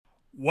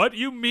What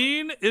you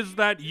mean is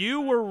that you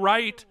were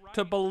right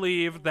to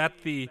believe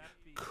that the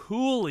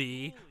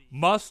coolie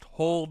must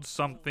hold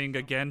something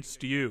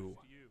against you.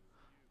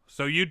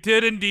 So you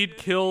did indeed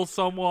kill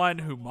someone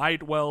who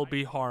might well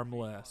be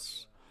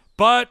harmless.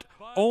 But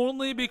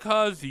only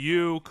because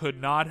you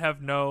could not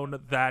have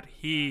known that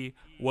he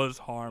was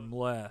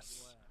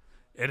harmless.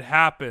 It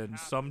happens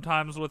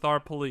sometimes with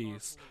our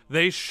police.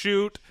 They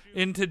shoot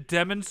into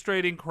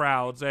demonstrating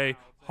crowds, a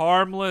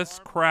harmless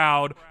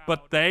crowd,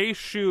 but they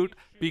shoot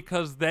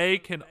because they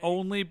can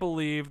only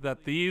believe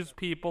that these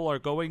people are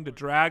going to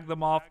drag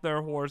them off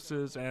their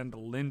horses and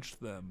lynch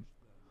them.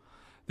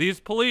 These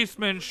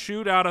policemen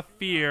shoot out of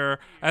fear,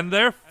 and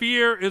their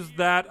fear is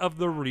that of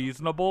the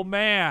reasonable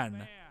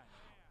man.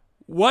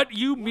 What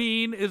you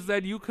mean is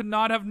that you could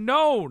not have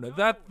known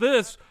that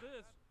this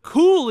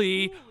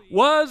coolie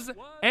was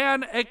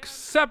an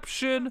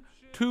exception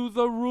to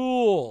the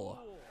rule.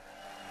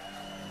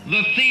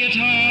 The theater,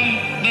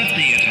 the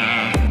theater.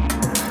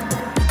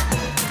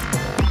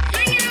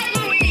 Sing out,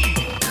 Louis!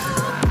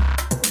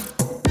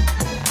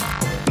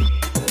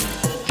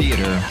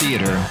 Theater,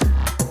 theater.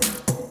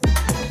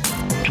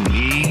 To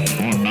be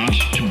or not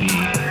to be.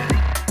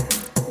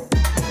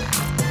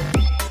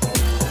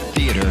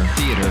 Theater,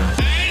 theater.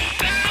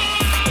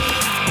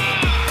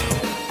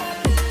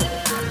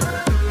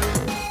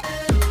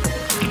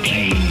 The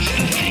play's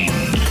the thing.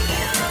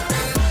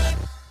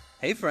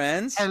 Hey,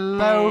 friends.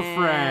 Hello,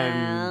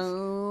 friends.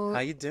 How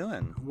you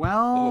doing?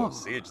 Well, Oh,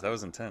 Siege, that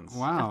was intense.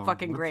 wow.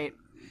 Fucking great.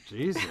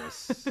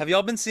 Jesus. Have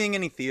y'all been seeing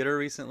any theater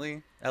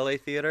recently? LA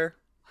theater?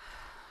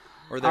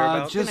 Or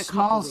thereabouts? Just Been a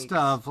small couple weeks.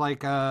 stuff,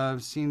 like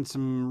seen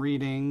some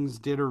readings,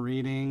 did a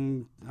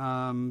reading,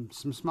 some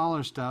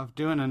smaller stuff,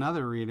 doing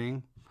another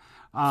reading.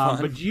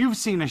 But you've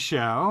seen a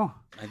show.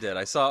 I did.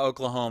 I saw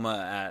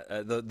Oklahoma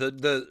at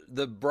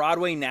the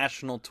Broadway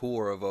national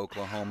tour of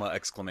Oklahoma !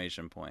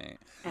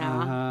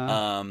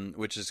 Yeah.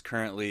 Which is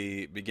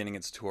currently beginning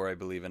its tour, I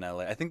believe, in LA.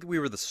 I think we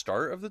were the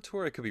start of the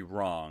tour. I could be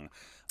wrong.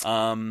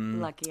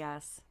 Lucky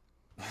us.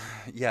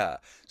 Yeah.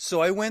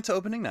 So I went to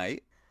opening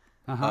night.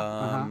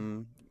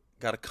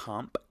 Got a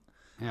comp.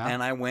 Yeah.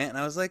 And I went and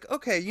I was like,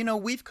 okay,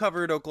 we've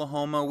covered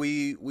Oklahoma.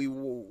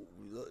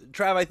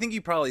 Trav, I think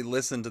you probably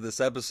listened to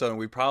this episode and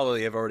we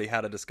probably have already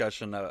had a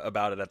discussion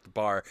about it at the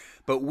bar.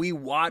 But we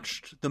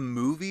watched the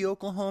movie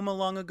Oklahoma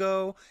long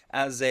ago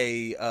as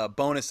a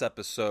bonus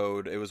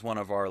episode. It was one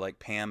of our like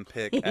Pam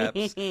pick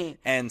eps.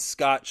 And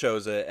Scott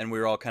chose it and we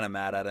were all kind of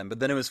mad at him.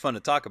 But then it was fun to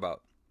talk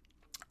about.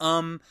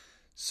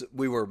 So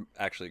we were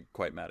actually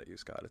quite mad at you,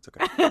 Scott. It's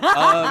okay.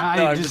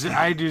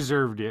 I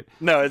deserved it.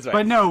 No, it's fine.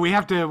 But no, we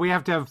have to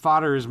have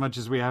fodder as much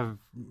as we have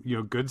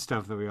good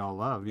stuff that we all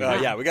love.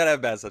 Yeah, we gotta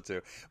have bad stuff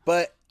too.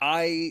 But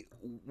I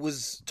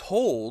was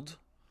told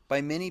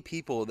by many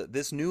people that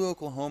this new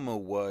Oklahoma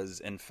was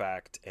in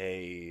fact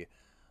a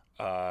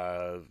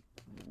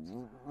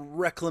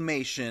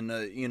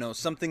reclamation.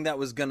 Something that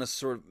was gonna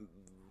sort of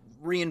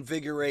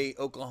reinvigorate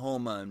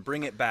Oklahoma and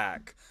bring it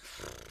back.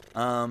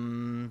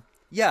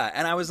 Yeah,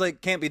 and I was like,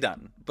 can't be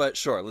done. But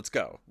sure, let's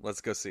go. Let's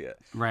go see it.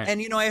 Right.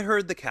 And, I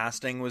heard the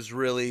casting was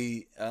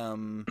really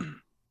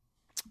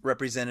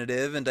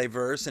representative and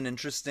diverse and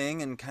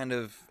interesting and kind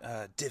of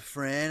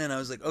different. And I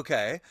was like,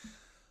 okay.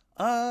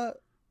 I'm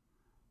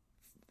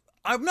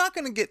not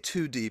going to get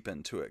too deep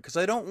into it because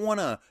I don't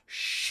want to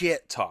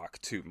shit talk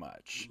too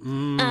much.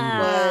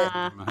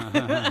 But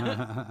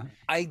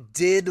I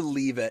did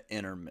leave at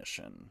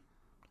intermission.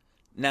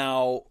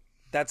 Now,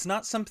 that's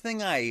not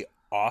something I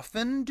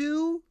often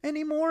do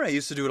anymore. I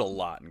used to do it a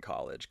lot in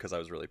college because I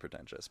was really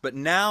pretentious. But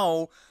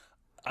now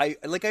I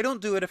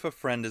don't do it if a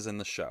friend is in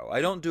the show.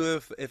 I don't do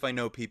it if I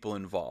know people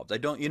involved. I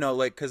don't,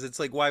 because it's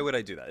like, why would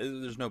I do that?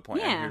 There's no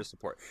point. Yeah. I'm here to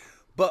support.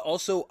 But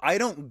also, I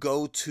don't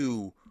go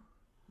to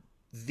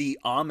the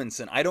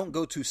Amundsen. I don't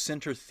go to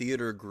Center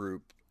Theater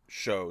Group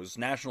shows,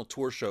 national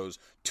tour shows,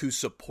 to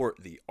support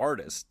the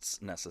artists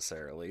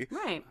necessarily.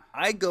 Right.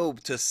 I go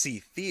to see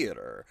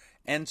theater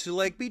and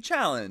to be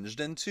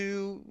challenged and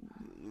to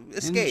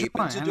escape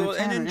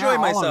and enjoy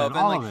myself.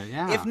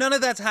 If none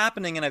of that's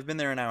happening and I've been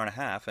there an hour and a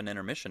half and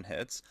intermission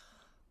hits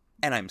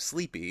and I'm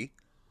sleepy,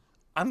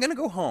 I'm going to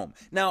go home.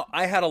 Now,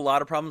 I had a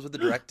lot of problems with the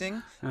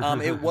directing.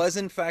 It was,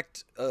 in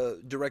fact,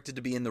 directed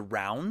to be in the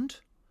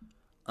round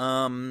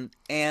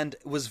and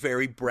was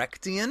very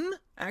Brechtian,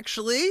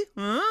 actually.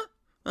 Yeah.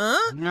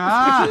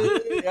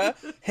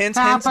 Hint, hint,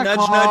 nudge,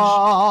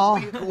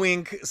 nudge, wink,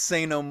 wink,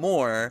 say no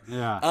more.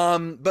 Yeah.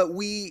 But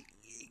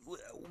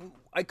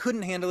I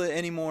couldn't handle it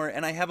anymore,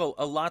 and I have a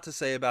lot to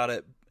say about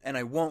it, and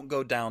I won't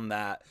go down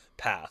that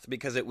path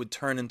because it would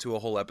turn into a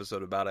whole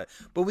episode about it.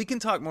 But we can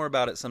talk more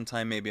about it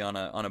sometime, maybe on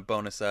a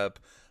bonus ep.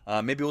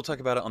 Maybe we'll talk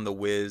about it on the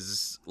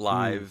Wiz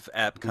live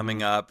ep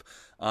coming up,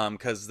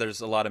 because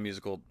there's a lot of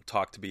musical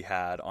talk to be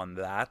had on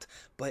that.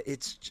 But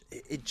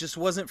it just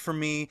wasn't for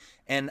me,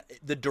 and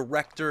the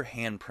director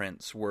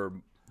handprints were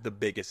the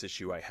biggest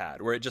issue I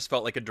had, where it just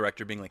felt like a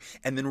director being like,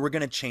 and then we're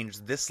going to change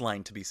this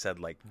line to be said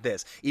like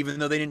this, even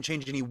though they didn't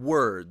change any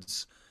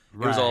words. It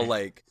was all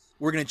like,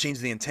 we're going to change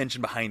the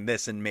intention behind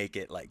this and make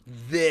it like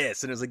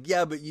this. And it was like,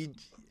 yeah, but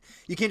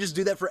you can't just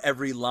do that for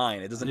every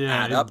line. It doesn't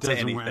add it up to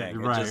doesn't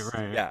anything. work. It just,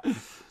 Right. Yeah.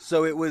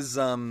 So it was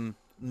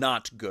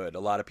not good. A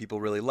lot of people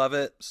really love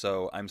it.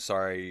 So I'm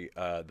sorry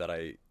that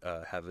I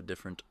have a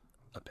different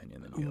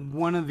opinion than you.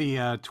 One of the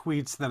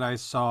tweets that I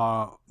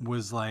saw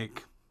was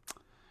like,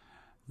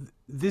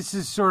 this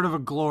is sort of a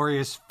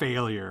glorious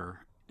failure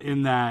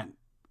in that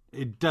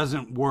it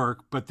doesn't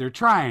work, but they're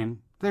trying.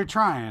 They're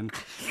trying.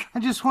 I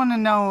just want to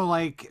know,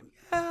 like...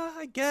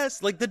 I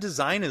guess. Like, the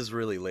design is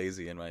really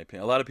lazy, in my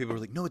opinion. A lot of people were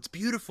like, no, it's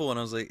beautiful. And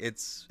I was like,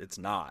 it's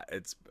not.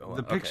 It's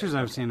The pictures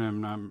I've seen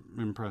I'm not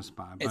impressed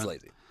by. But... It's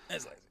lazy.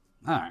 It's lazy.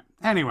 All right.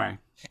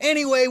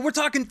 Anyway, we're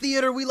talking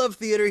theater. We love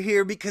theater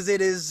here because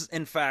it is,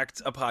 in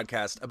fact, a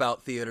podcast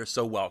about theater.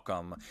 So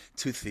welcome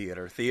to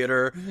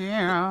Theater.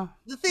 Yeah.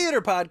 The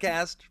theater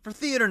podcast for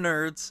theater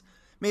nerds,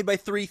 made by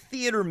 3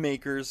 theater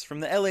makers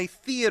from the LA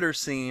theater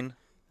scene.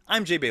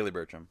 I'm Jay Bailey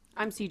Bertram.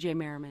 I'm CJ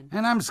Merriman.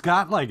 And I'm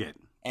Scott Leggett.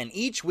 And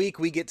each week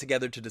we get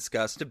together to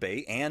discuss,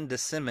 debate, and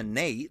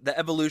disseminate the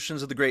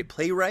evolutions of the great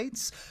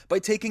playwrights by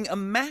taking a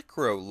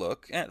macro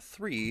look at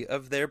 3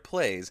 of their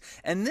plays.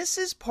 And this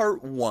is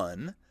part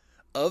 1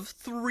 of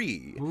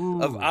 3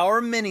 of our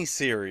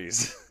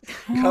mini-series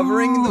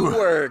covering the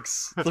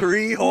works,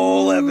 3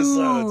 whole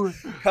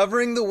episodes,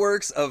 covering the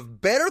works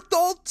of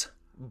Bertolt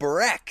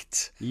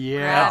Brecht.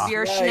 Yeah. Grab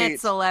your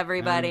schnitzel,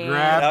 everybody.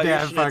 Grab Get out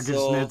that your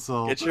fucking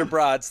schnitzel. Get your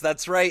brats.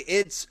 That's right.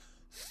 It's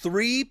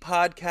 3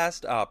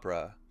 podcast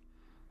opera.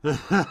 All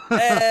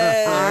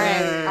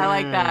right. I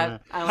like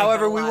that.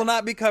 However, we will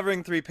not be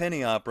covering 3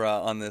 penny opera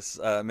on this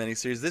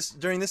miniseries.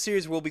 During this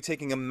series, we'll be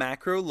taking a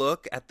macro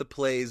look at the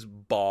plays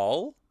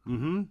BAAL,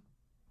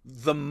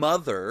 The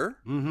Mother,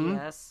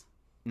 Yes.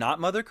 not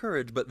Mother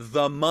Courage, but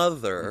The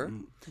Mother,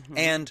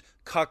 and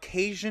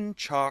Caucasian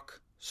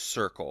Chalk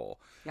Circle.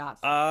 Yes.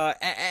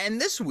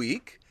 And this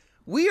week,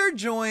 we are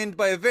joined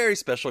by a very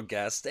special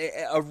guest,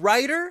 a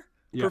writer,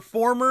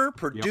 performer,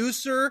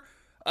 producer,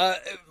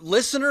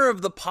 listener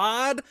of the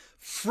pod,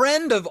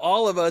 friend of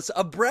all of us,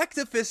 a Brecht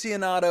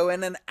aficionado,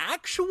 and an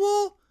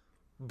actual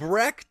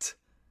Brecht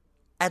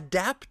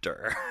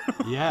adapter.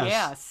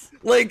 Yes.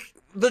 Like,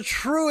 the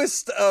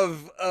truest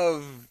of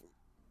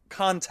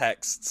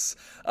contexts,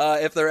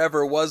 if there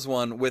ever was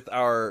one, with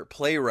our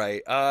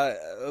playwright.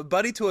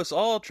 Buddy to us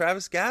all,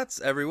 Travis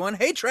Gatz, everyone.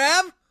 Hey,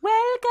 Trav!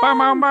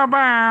 Welcome.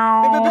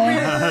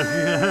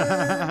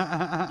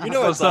 You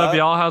know What's up,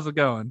 y'all? How's it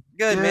going?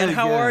 Good, man. Good,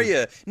 How good. are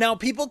you? Now,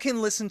 people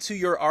can listen to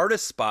your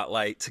artist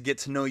spotlight to get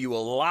to know you a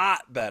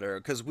lot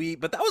better,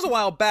 but that was a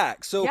while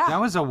back. So Yeah.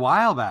 That was a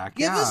while back.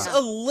 give yeah. us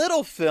a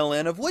little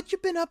fill-in of what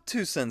you've been up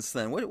to since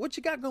then. What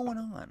you got going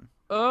on?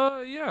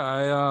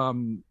 Yeah,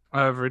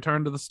 I've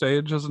returned to the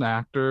stage as an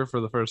actor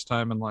for the first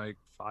time in like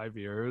 5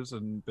 years,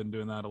 and been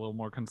doing that a little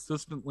more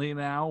consistently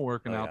now,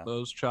 working out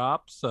those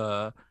chops.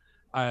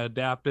 I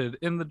adapted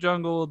In the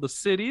Jungle of the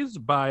Cities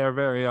by our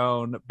very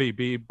own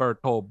BB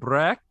Bertolt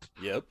Brecht.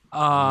 Yep.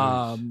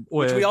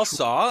 Which we all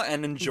saw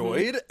and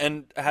enjoyed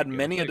and had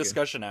many a thank you.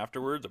 discussion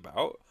afterwards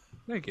about.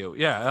 Thank you.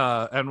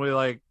 Yeah, and we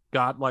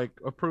got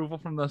approval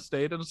from the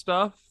state and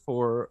stuff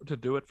to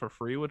do it for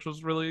free, which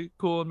was really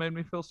cool and made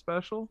me feel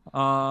special.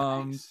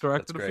 Nice.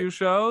 Directed That's a few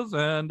shows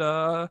and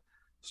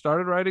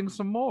started writing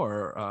some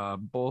more,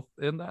 both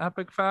in the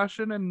epic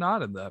fashion and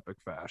not in the epic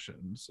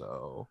fashion.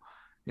 So,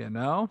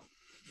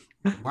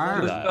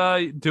 Word.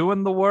 just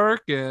doing the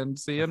work and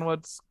seeing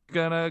what's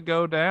gonna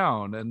go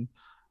down. And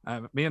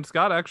me and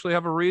Scott actually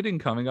have a reading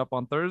coming up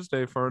on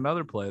Thursday for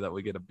another play that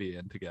we get to be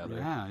in together.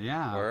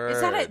 Yeah.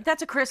 Is that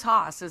that's a Chris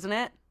Haas, isn't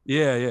it?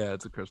 Yeah,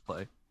 it's a Chris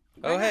play.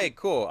 Oh, hey,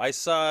 cool. I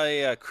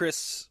saw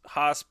Chris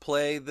Haas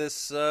play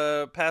this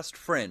past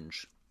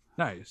Fringe.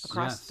 Nice.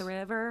 Across the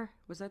river?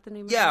 Was that the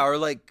name of it? Yeah, or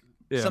like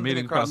something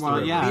Meeting across the Across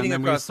the river. River. Meeting and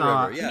then we across the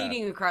saw- river. Yeah.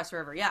 Meeting across the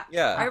river, yeah.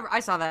 Yeah.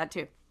 I saw that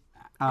too.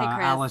 Hey,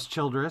 Chris. Alice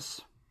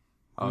Childress.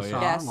 Oh, We yeah.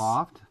 saw Yes.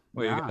 Loft.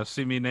 Well, you Yeah. got to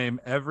see me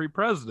name every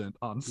president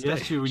on stage.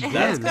 Yes, you did.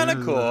 That's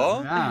kinda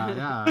cool.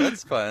 Yeah.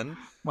 That's fun.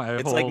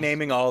 It's whole- like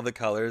naming all the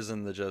colors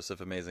in the Joseph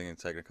Amazing and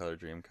Technicolor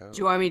Dreamcoat. Do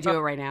you want me to do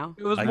it right now?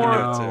 It was I more.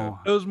 can do it too.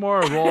 It was more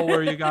a role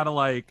where you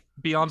gotta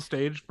be on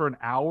stage for an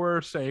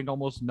hour saying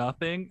almost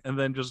nothing, and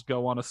then just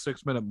go on a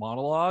 6-minute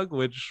monologue,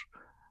 which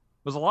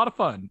was a lot of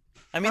fun.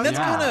 I mean, that's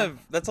Yeah.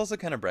 that's also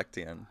kind of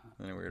Brechtian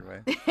in a weird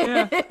way.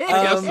 Yeah, I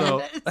guess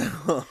so.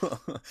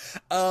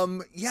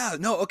 Yeah,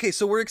 no, okay,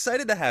 so we're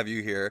excited to have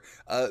you here,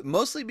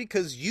 mostly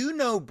because you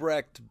know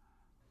Brecht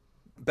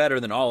better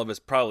than all of us,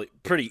 probably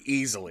pretty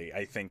easily,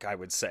 I think I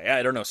would say.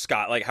 I don't know,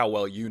 Scott, like how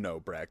well you know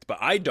Brecht, but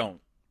I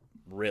don't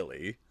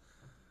really.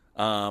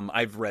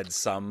 I've read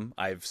some,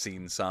 I've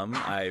seen some,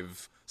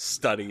 I've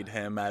studied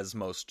him as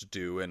most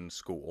do in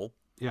school,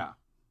 Yeah.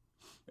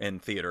 in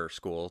theater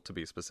school to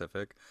be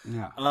specific.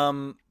 Yeah.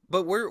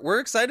 But we're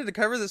excited to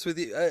cover this with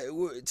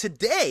you.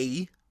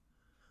 Today,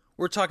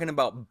 we're talking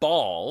about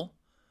BAAL.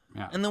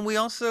 Yeah. And then we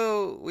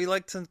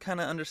like to kind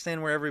of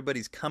understand where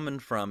everybody's coming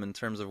from in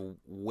terms of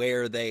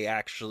where they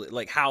actually,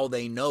 like how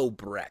they know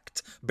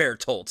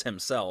Bertolt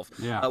himself.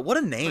 Yeah. What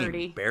a name.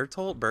 Birdie.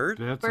 Bertolt? Bird?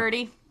 That's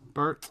Birdie.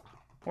 Bert.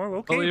 Oh,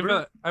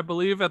 okay. I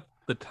believe at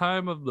the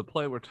time of the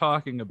play we're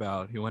talking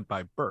about, he went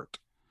by Bert.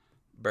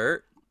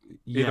 Bert?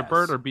 Either Yes.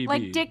 Bert or BB.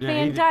 Like Dick Yeah,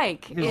 Van he-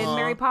 Dyke his- in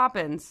Mary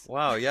Poppins.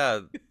 Wow, yeah.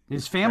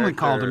 His family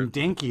called Character. him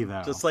Dinky,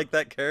 though. Just like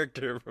that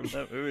character from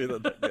that movie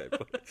that guy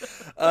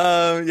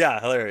played. Yeah,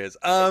 hilarious.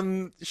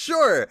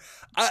 Sure.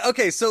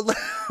 Okay, so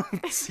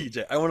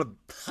CJ, I want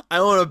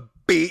to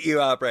beat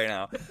you up right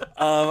now.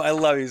 I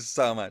love you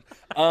so much.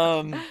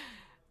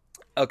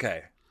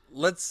 Okay,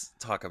 let's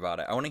talk about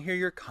it. I want to hear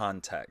your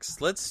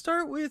context. Let's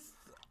start with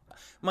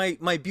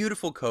my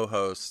beautiful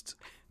co-host,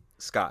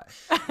 Scott.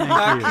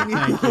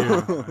 Thank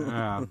you.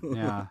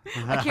 Yeah.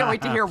 I can't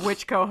wait to hear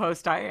which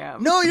co-host I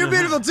am. No, you're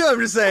beautiful too. I'm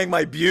just saying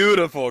my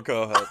beautiful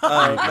co-host.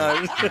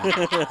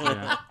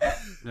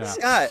 Yeah.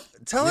 Scott,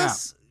 tell Yeah.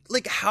 us,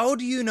 like, how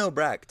do you know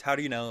Brecht? How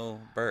do you know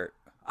Bert?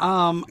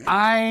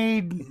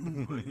 I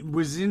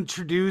was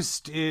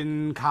introduced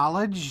in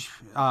college,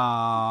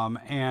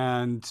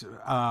 and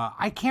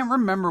I can't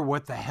remember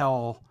what the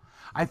hell.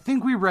 I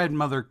think we read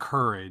Mother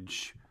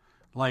Courage,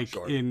 like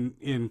Sure.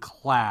 in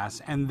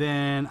class, and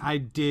then I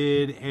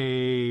did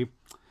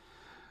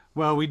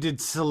we did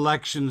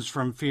selections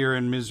from Fear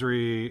and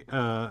Misery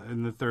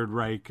in the Third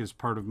Reich as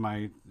part of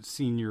my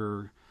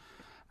senior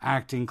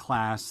acting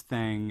class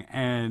thing,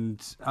 and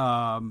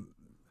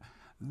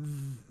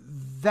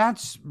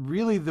that's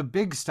really the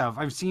big stuff.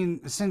 I've seen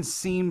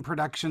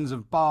productions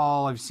of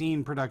BAAL. I've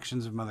seen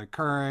productions of Mother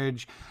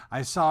Courage.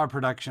 I saw a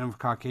production of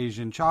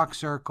Caucasian Chalk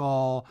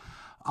Circle.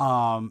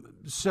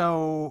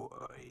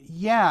 So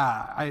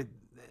yeah,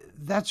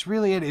 that's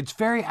really it. It's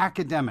very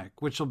academic,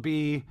 which will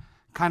be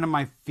kind of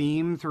my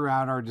theme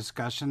throughout our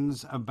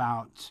discussions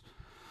about.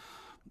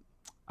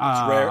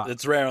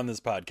 It's rare on this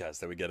podcast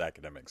that we get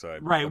academic, so I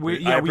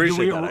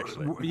appreciate that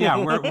actually. Yeah,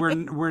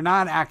 we're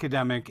not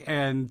academic,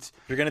 and If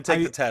you're gonna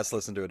take the test,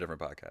 listen to a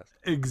different podcast.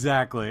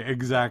 exactly,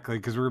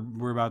 because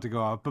we're about to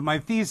go off. But my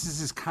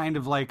thesis is kind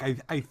of like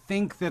I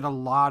think that a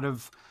lot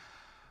of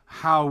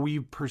how we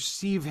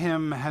perceive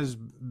him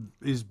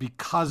is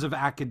because of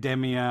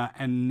academia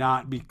and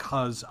not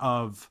because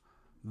of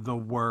the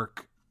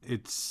work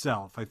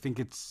itself. I think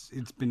it's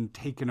been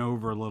taken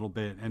over a little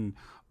bit and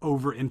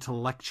over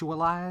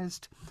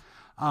intellectualized.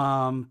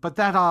 But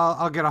that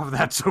I'll get off of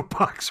that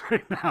soapbox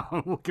right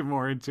now. We'll get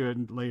more into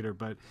it later.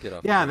 But Get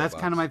off yeah, the that's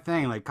soapbox. kind of my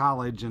thing, like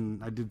college,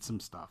 and I did some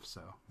stuff.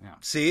 So yeah.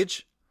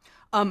 Siege?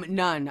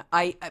 None.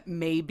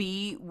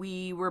 Maybe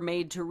we were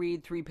made to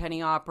read Three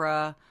Penny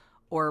Opera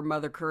or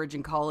Mother Courage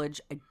in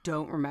college. I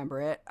don't remember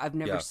it. I've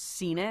never Yeah.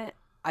 seen it.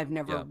 I've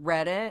never Yeah.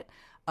 read it.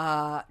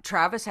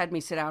 Travis had me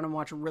sit down and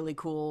watch a really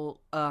cool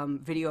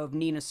video of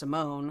Nina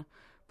Simone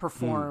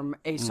perform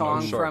a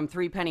song sure. from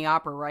Three Penny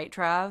Opera, right,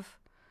 Trav?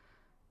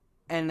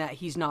 And that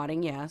he's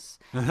nodding yes.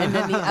 And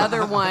then the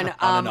other one,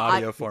 On an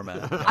audio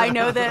format. I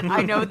know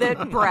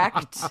that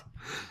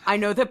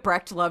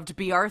Brecht loved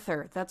B.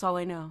 Arthur. That's all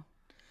I know.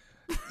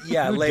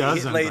 Yeah, Who late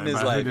doesn't, in his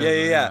right? life. Who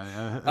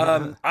Yeah.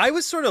 doesn't? I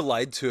was sort of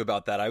lied to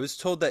about that. I was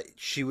told that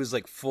she was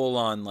like full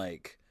on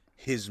like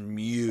his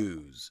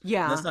muse.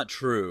 Yeah. And that's not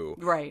true.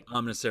 Right.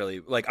 Necessarily.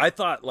 Like I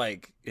thought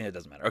like it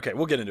doesn't matter. Okay,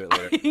 we'll get into it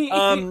later.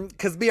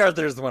 Because B.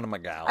 Arthur is one of my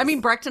gals. I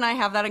mean, Brecht and I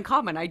have that in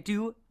common. I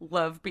do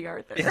love B.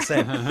 Arthur. Yeah,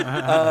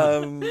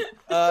 same.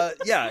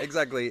 Yeah,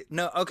 exactly.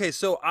 No, okay,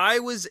 so I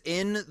was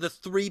in the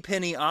Three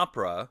Penny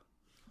Opera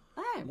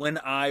Hey. when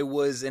I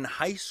was in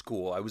high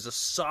school. I was a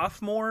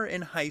sophomore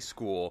in high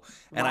school,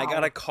 and I Wow.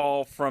 got a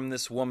call from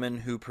this woman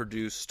who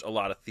produced a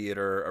lot of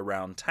theater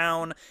around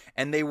town,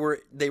 and they were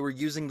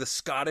using the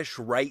Scottish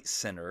Rite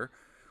Center,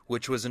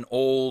 which was an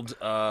old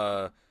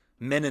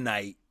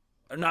Mennonite.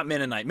 Not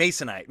Mennonite,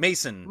 Masonite,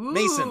 Masons,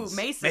 Masons,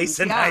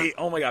 Masonite. yeah.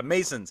 Oh my God,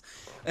 Masons,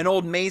 an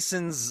old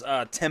Masons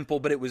temple,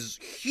 but it was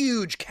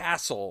huge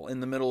castle in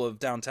the middle of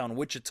downtown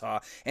Wichita.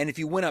 And if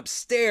you went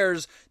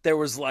upstairs, there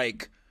was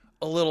like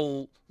a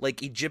little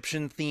like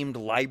Egyptian themed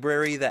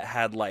library that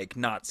had like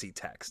Nazi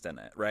text in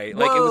it, right?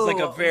 Like it was like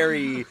a Whoa.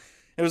 very.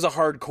 It was a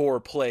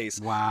hardcore place.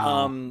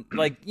 Wow.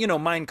 Like, you know,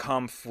 Mein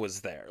Kampf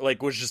was there.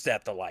 Like, was just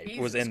at the was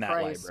Jesus in that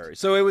Christ. library.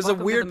 So it was Welcome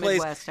a to weird the place.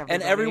 Midwest, And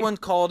everybody. everyone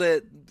called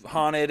it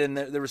haunted, and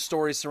there were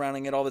stories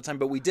surrounding it all the time.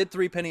 But we did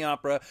Three Penny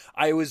Opera.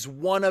 I was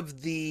one of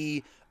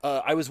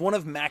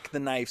Mac the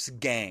Knife's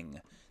gang.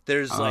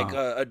 There's like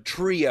a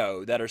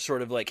trio that are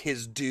sort of like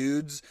his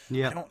dudes.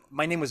 Yeah.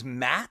 My name was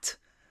Matt.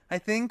 I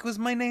think was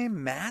my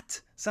name.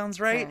 Matt sounds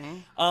right.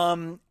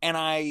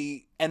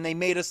 Okay. And they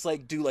made us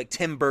like do like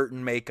Tim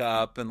Burton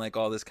makeup and like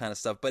all this kind of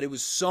stuff. But it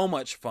was so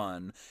much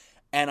fun,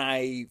 and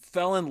I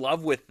fell in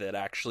love with it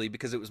actually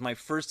because it was my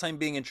first time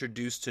being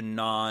introduced to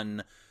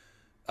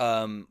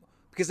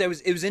because it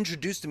was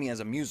introduced to me as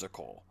a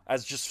musical,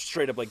 as just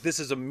straight up like this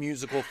is a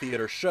musical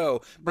theater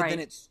show. But then Right.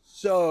 it's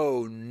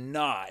so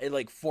not it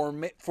like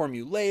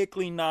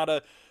formulaically not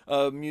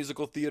a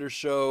musical theater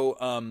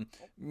show,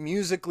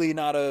 musically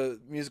not a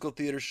musical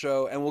theater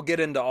show, and we'll get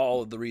into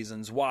all of the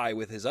reasons why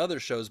with his other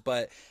shows.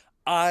 But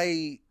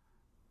I,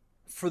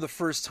 for the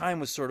first time,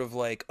 was sort of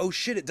like, oh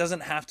shit, it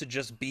doesn't have to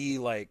just be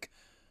like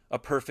a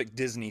perfect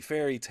Disney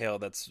fairy tale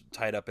that's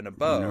tied up in a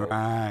bow.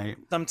 Right.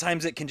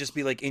 Sometimes it can just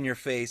be like in your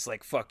face,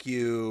 like fuck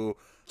you,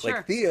 Sure.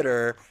 like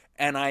theater,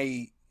 and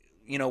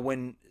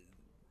when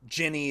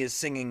Ginny is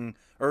singing,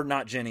 or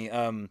not Ginny,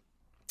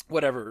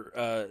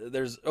 whatever,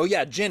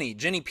 Ginny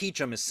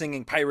Peachum is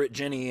singing Pirate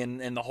Ginny,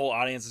 and the whole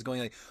audience is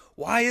going like,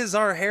 why is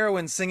our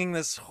heroine singing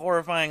this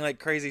horrifying, like,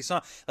 crazy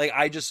song? Like,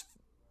 I just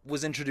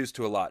was introduced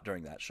to a lot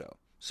during that show.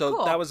 So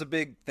Cool. that was a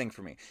big thing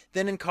for me.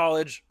 Then in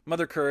college,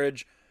 Mother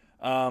Courage,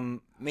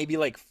 maybe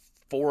like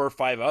 4 or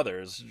 5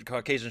 others.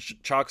 Caucasian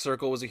Chalk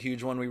Circle was a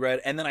huge one we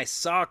read. And then I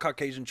saw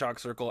Caucasian Chalk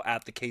Circle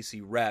at the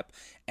KC Rep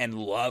and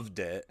loved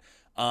it.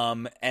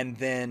 And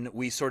then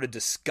we sort of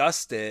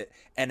discussed it,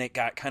 and it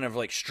got kind of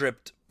like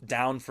stripped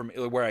down from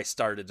where I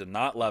started to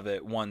not love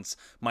it once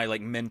my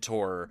like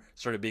mentor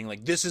started being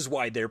like, this is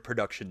why their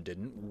production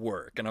didn't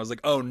work. And I was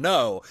like, oh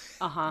no.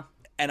 Uh-huh.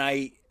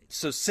 And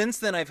so since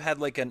then I've had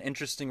like an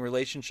interesting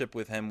relationship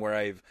with him where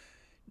I've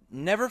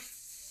never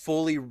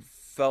fully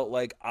felt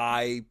like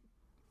I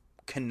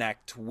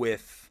connect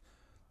with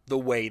the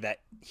way that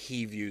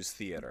he views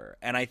theater.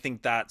 And I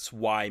think that's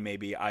why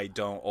maybe I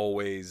don't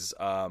always,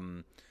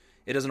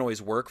 it doesn't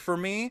always work for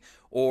me,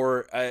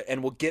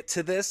 and we'll get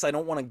to this. I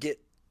don't want to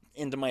get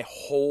into my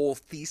whole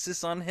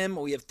thesis on him.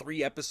 We have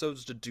 3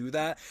 episodes to do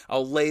that.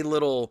 I'll lay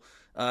little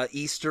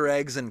Easter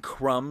eggs and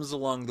crumbs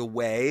along the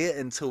way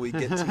until we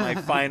get to my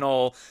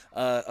final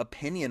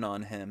opinion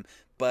on him.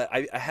 But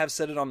I have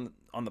said it on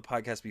the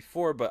podcast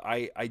before, but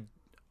I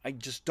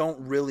just don't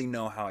really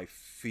know how I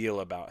feel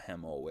about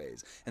him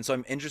always. And so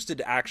I'm interested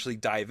to actually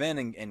dive in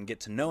and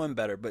get to know him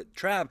better. But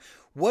Trav,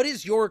 what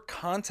is your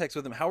context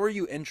with him? How were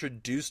you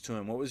introduced to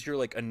him? What was your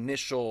like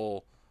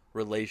initial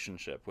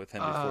relationship with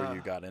him before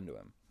you got into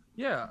him?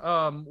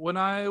 Yeah, when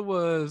I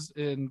was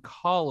in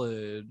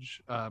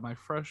college, my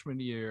freshman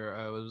year,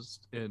 I was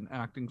in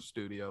acting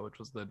studio, which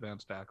was the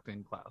advanced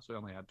acting class. We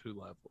only had 2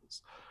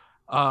 levels.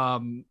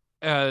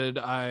 And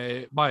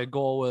my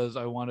goal was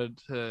I wanted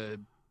to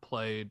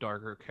play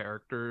darker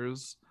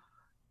characters,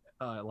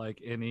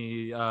 like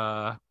any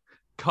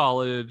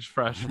college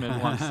freshman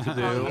wants to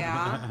do. Oh,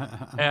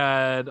 yeah.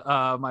 And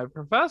my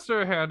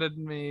professor handed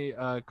me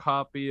a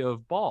copy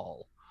of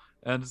BAAL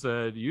and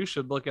said, you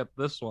should look at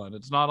this one.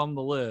 It's not on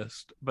the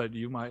list, but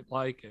you might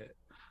like it.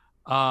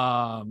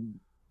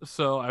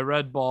 So I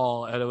read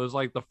BAAL, and it was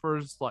like the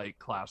first like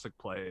classic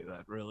play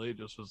that really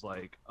just was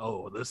like,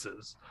 oh, this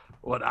is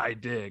what I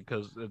dig,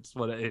 because it's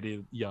what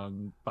any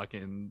young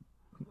fucking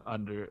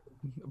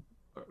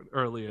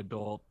early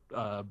adult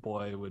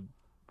boy would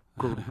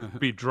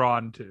be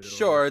drawn to.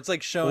 Sure, it's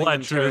like showing him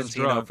Lecherous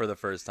Tarantino drunk. for the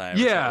first time.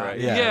 Yeah, right?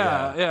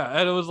 yeah.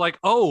 And it was like,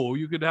 oh,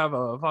 you could have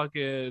a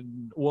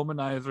fucking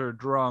womanizer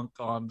drunk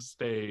on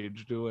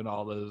stage doing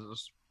all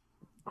this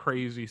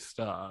crazy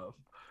stuff.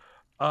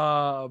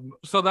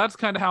 So that's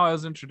kind of how I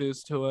was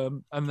introduced to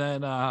him. And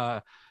then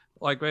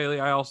like Bailey,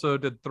 I also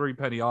did 3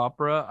 Penny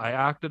Opera. I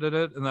acted in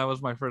it, and that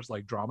was my first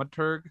like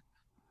dramaturg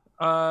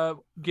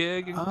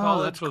gig in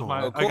college. That's cool.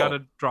 Oh, I got cool. a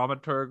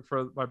dramaturg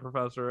for my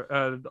professor,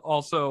 and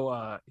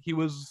also he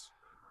was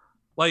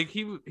like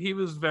he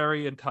was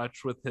very in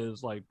touch with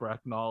his like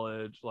Brecht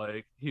knowledge.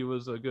 Like he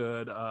was a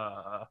good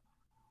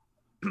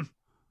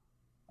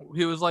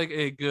he was like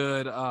a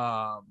good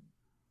a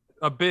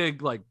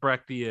big like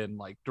Brechtian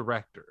like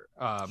director.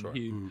 Sure.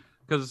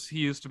 Because he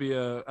used to be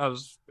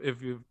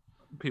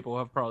people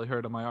have probably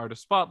heard of my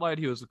Artist Spotlight,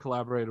 he was a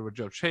collaborator with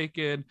Joe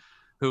Chaikin,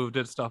 who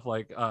did stuff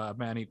like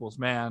Man Equals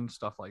Man,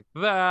 stuff like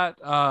that.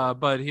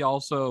 But he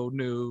also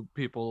knew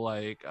people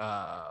like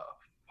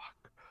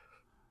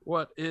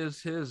what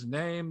is his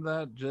name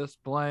that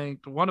just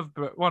blanked? One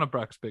of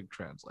Brecht's big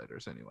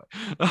translators, anyway.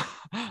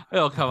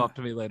 It'll come up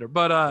to me later.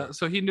 But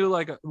so he knew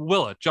like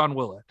John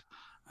Willett.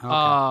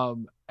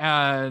 Okay.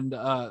 And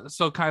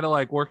so kind of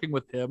like working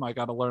with him, I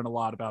got to learn a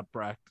lot about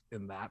Brecht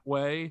in that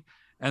way.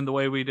 And the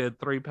way we did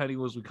Three Penny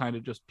was we kind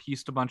of just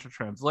pieced a bunch of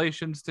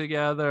translations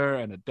together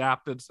and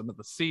adapted some of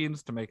the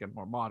scenes to make it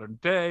more modern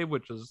day,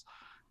 which is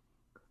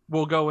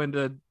we'll go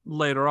into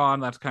later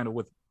on. That's kind of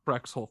with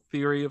Brecht's whole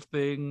theory of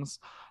things.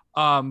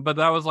 But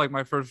that was like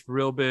my first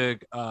real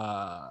big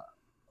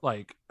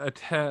like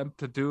attempt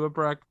to do a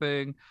Brecht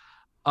thing.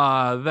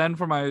 Then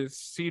for my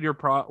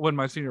when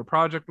my senior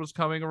project was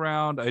coming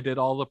around, I did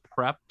all the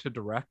prep to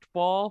direct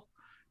BAAL,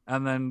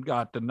 and then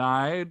got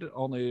denied,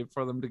 only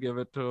for them to give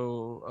it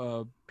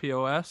to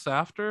POS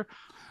after.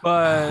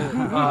 But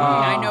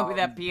I know who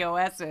that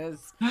POS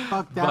is.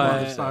 Fuck that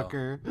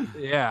motherfucker.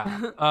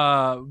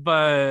 Yeah.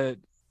 But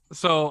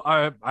so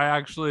I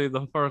actually,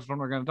 the first one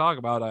we're going to talk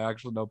about, I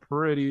actually know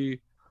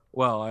pretty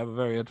well. I have a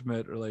very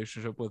intimate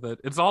relationship with it.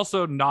 It's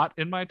also not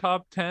in my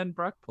top 10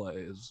 Brecht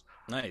plays.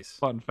 Nice.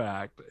 Fun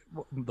fact.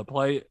 The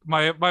play,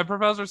 my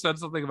professor said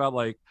something about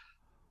like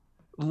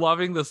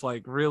loving this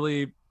like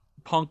really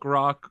punk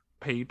rock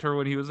painter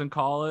when he was in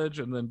college,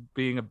 and then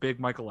being a big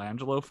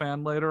Michelangelo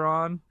fan later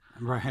on.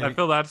 Right. I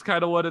feel that's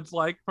kind of what it's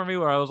like for me,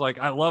 where I was like,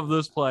 I love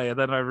this play, and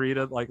then I read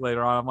it like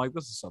later on, I'm like,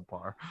 this is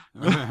subpar.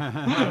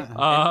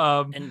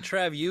 And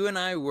Trev, you and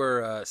I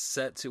were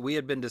we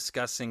had been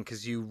discussing,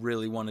 because you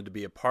really wanted to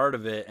be a part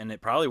of it, and it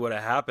probably would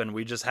have happened.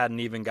 We just hadn't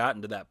even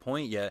gotten to that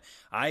point yet.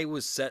 I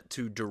was set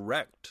to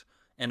direct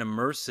an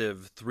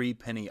immersive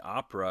three-penny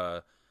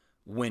opera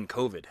when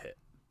COVID hit.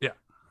 Yeah.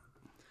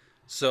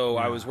 So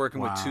I was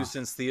working with wow. Two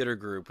Cents Theater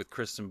Group with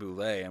Kristen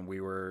Boulay, and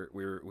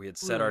we had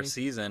set our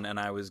season, and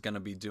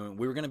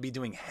we were gonna be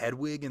doing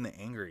Hedwig and the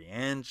Angry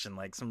Inch and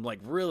like some like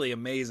really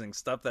amazing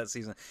stuff that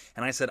season.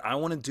 And I said I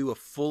want to do a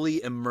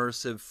fully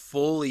immersive,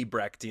 fully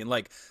Brechtian,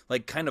 like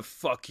kind of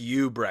fuck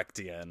you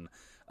Brechtian,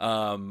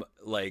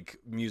 like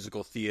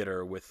musical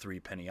theater with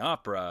three-penny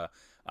opera,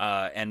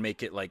 and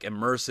make it like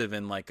immersive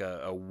in like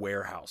a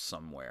warehouse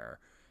somewhere.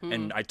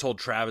 And I told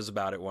Travis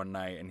about it one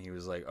night, and he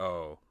was like,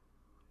 "Oh,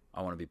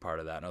 I want to be part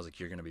of that." And I was like,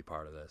 "You're going to be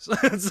part of this."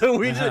 So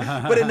we did,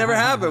 but it never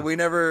happened. We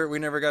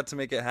never got to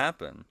make it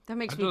happen. That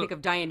makes me think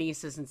of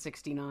Dionysus in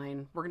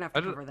 '69. We're gonna have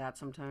to cover that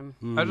sometime.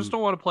 I just don't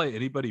want to play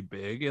anybody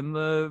big in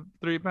the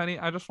three-penny.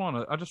 I just want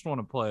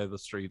to play the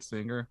street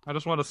singer. I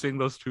just want to sing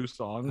those two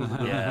songs.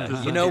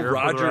 Yeah, you know,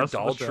 Roger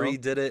Daltrey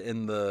did it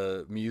in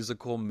the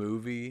musical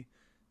movie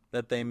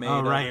that they made.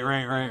 Oh, right.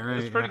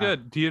 It's pretty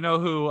good. Do you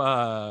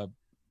know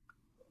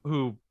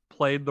who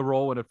played the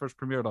role when it first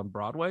premiered on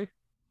Broadway?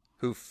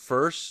 Who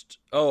first?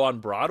 Oh, on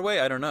Broadway?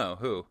 I don't know.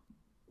 Who?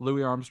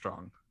 Louis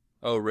Armstrong.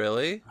 Oh,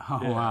 really? Oh,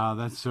 Yeah. wow.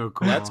 That's so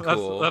cool. That's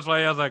cool. That's why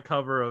he has that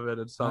cover of it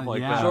and stuff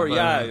like yeah. that. Sure, But,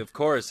 yeah, of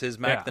course. His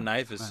Mac the Yeah.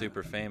 Knife is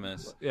super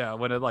famous. Yeah,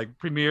 when it like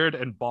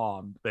premiered and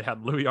bombed, they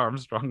had Louis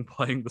Armstrong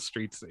playing the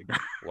street singer.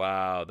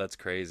 Wow, that's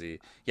crazy.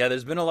 Yeah,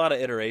 there's been a lot of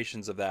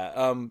iterations of that.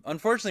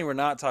 Unfortunately, we're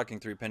not talking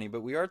three-penny, but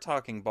we are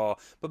talking BAAL.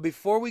 But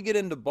before we get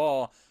into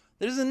BAAL,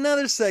 there's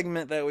another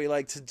segment that we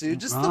like to do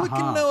just so we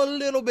can know a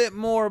little bit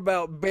more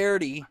about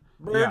Bertie.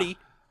 Yeah.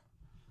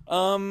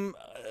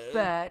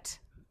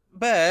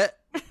 But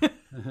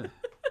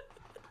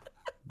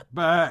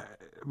But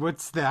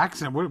what's the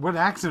accent? What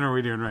accent are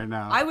we doing right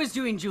now? I was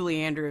doing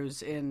Julie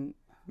Andrews in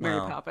Mary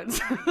Wow.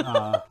 Poppins.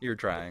 You're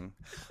trying.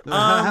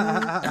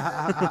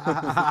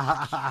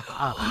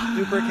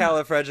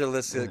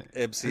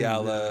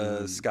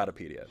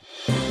 Supercalifragilisticexpialidocious.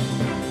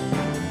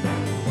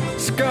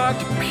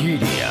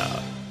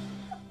 Scottpedia.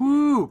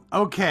 Woo!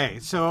 Okay,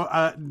 so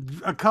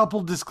a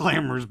couple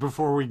disclaimers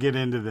before we get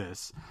into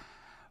this.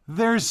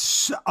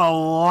 There's a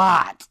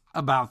lot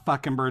about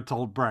fucking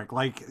Bertolt Brecht.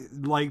 Like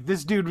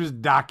this dude was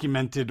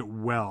documented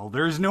well.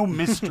 There's no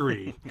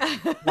mystery.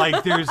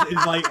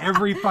 It's like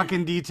every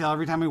fucking detail.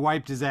 Every time he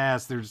wiped his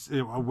ass, there's a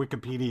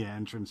Wikipedia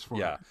entrance for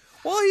Yeah. it.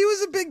 Well, he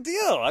was a big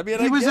deal. I mean,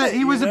 He was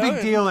a know?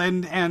 big deal,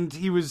 and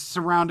he was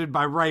surrounded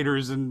by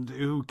writers and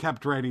who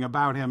kept writing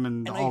about him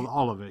and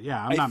all of it.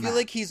 Yeah, I'm I not feel mad.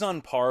 like he's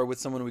on par with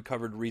someone we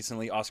covered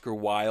recently, Oscar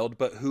Wilde,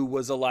 but who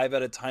was alive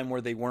at a time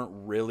where they weren't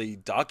really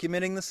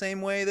documenting the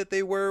same way that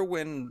they were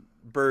when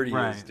Birdie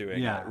was Right,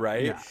 doing yeah, it,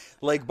 right? yeah.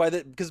 Like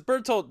because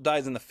Bertolt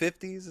dies in the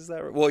 50s, is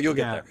that right? Well, you'll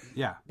get Yeah, there.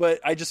 yeah. But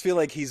I just feel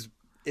like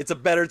it's a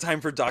better time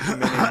for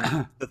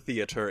documenting the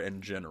theater in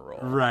general.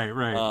 Right.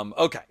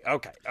 Okay.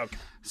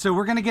 So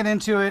we're gonna get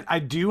into it. I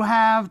do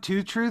have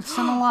two truths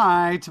and a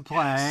lie to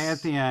play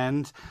at the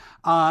end.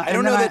 I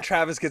don't know that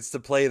Travis gets to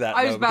play that,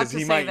 I was though, about because to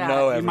he say might that.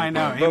 know He everything. He might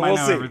know. He But might we'll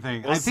know see.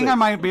 everything. We'll I think see. I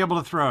might be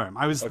able to throw him.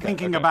 I was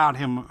thinking about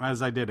him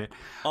as I did it.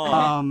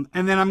 And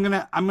then I'm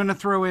gonna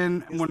throw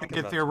in when we thinking get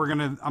about there.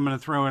 I'm gonna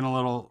throw in a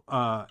little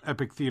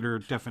epic theater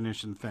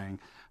definition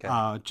thing,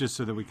 just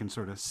so that we can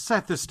sort of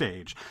set the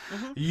stage.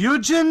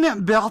 Eugen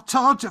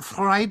Bertolt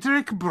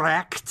Friedrich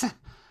Brecht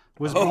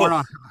was born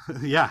on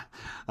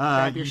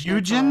Grab your schnitzel,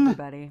 Eugen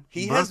everybody.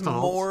 He has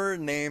Bertolt more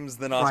names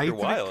than Oscar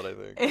Friedrich? Wilde, I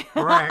think.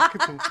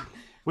 Brecht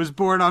was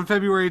born on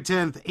February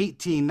 10th,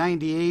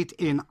 1898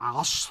 in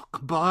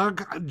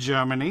Augsburg,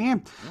 Germany.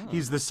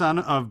 He's the son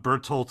of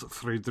Bertolt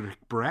Friedrich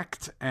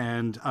Brecht,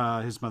 and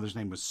his mother's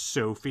name was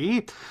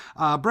Sophie.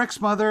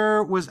 Brecht's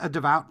mother was a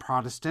devout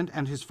Protestant,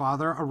 and his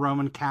father a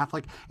Roman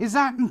Catholic. Is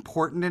that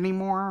important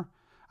anymore?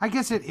 I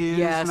guess it is,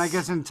 Yes. and I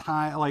guess in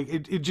time, like,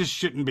 it just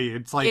shouldn't be.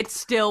 It's like... It's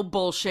still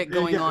bullshit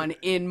going on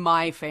in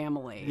my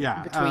family.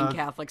 Yeah, Between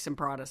Catholics and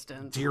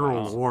Protestants. Dear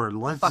Lord,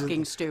 let's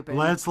Fucking stupid.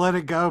 Let's let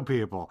it go,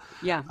 people.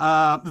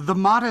 Yeah. The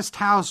modest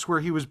house where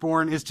he was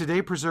born is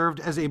today preserved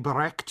as a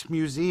Brecht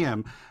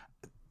museum.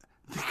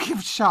 The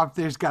gift shop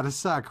there's got to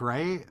suck,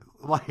 right?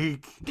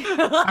 Like,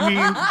 I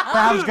mean,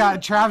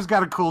 Trav's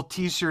got a cool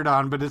T-shirt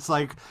on, but it's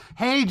like,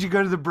 hey, did you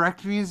go to the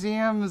Brecht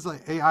museum? It's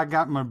like, hey, I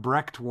got my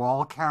Brecht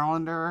wall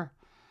calendar.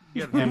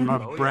 And my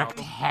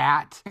Brecht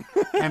hat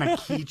and a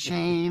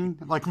keychain,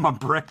 like my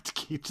Brecht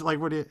keychain. Like,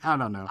 I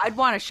don't know. I'd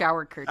want a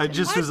shower curtain. I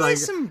just I'd was buy like,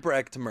 some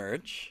Brecht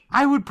merch.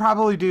 I would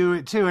probably do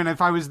it too, and if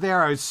I was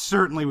there, I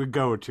certainly would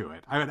go to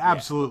it. I would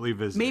absolutely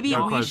visit. Maybe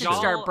no we question. should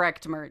start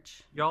Brecht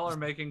merch. Y'all are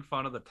making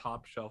fun of the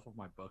top shelf of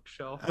my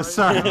bookshelf.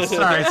 Sorry,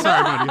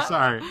 buddy,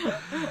 sorry.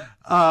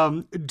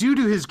 Due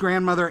to his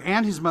grandmother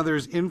and his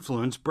mother's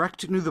influence,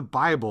 Brecht knew the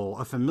Bible,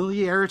 a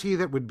familiarity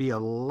that would be a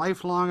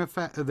lifelong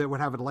effect. That would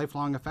have a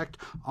lifelong effect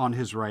on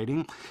his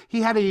writing.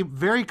 He had a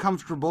very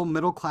comfortable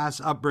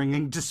middle-class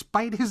upbringing,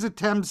 despite his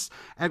attempts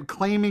at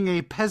claiming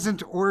a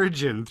peasant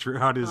origin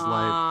throughout his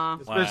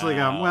life. Especially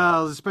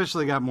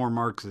got more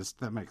Marxist.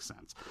 That makes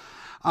sense.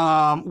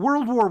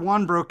 World War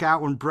I broke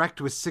out when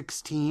Brecht was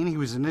 16. He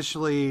was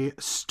initially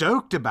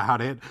stoked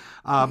about it,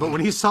 but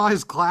when he saw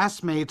his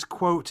classmates,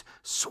 quote,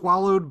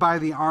 swallowed by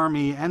the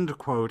army, end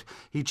quote,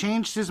 he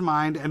changed his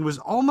mind and was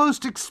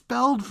almost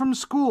expelled from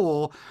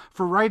school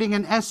for writing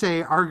an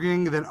essay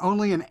arguing that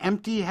only an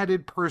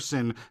empty-headed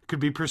person could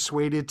be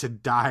persuaded to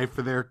die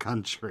for their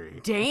country.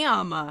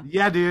 Damn.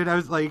 Yeah, dude. I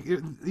was like,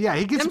 yeah,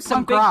 he gets Them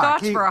some punk big rock.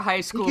 thoughts for a high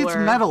schooler. He gets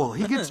metal.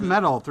 He gets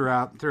metal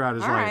throughout his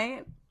All life.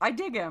 right. I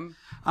dig him.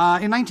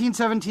 In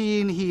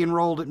 1917, he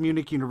enrolled at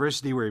Munich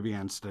University, where he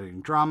began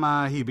studying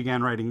drama. He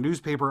began writing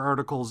newspaper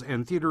articles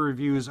and theater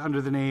reviews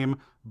under the name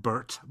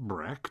Bert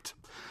Brecht.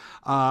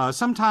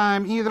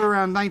 Sometime either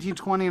around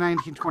 1920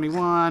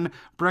 1921,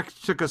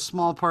 Brecht took a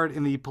small part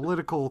in the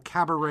political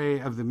cabaret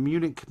of the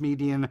Munich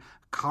comedian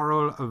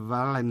Karl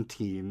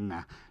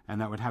Valentin,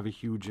 and that would have a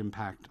huge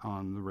impact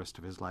on the rest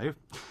of his life.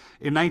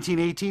 In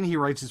 1918, he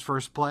writes his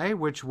first play,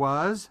 which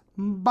was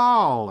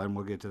BAAL, and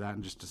we'll get to that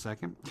in just a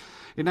second.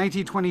 In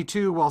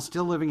 1922, while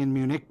still living in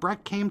Munich,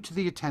 Brecht came to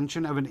the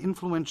attention of an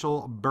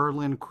influential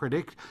Berlin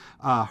critic,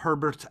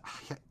 Herbert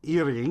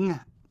Ihring.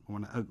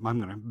 I'm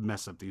going to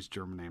mess up these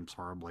German names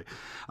horribly.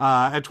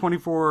 At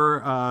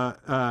 24,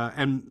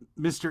 and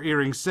Mr.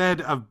 Ihring said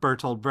of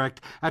Bertolt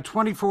Brecht, at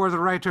 24, the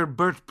writer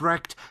Bert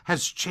Brecht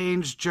has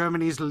changed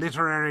Germany's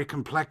literary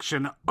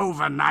complexion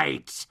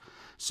overnight.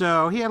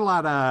 So he had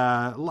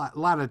a lot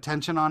of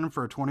attention on him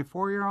for a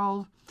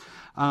 24-year-old.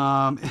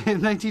 In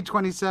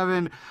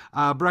 1927,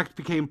 Brecht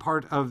became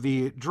part of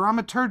the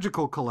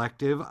dramaturgical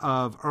collective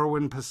of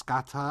Erwin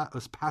Piscator.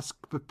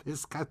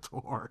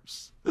 Piscator.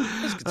 Nice.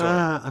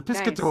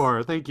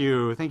 Thank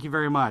you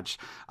very much.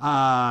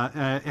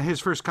 His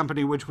first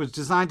company, which was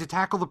designed to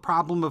tackle the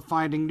problem of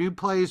finding new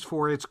plays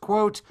for its,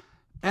 quote,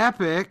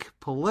 epic,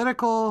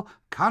 political,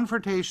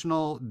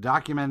 confrontational,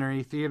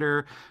 documentary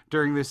theater.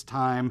 During this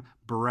time,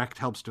 Brecht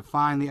helps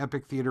define the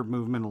epic theater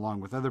movement along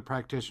with other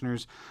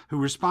practitioners who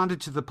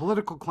responded to the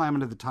political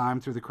climate of the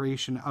time through the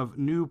creation of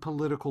new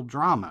political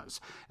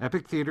dramas.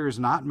 Epic theater is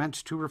not meant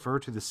to refer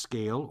to the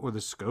scale or the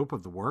scope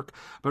of the work,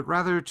 but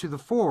rather to the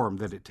form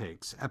that it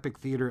takes. Epic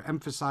theater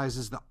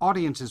emphasizes the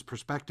audience's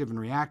perspective and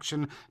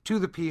reaction to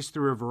the piece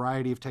through a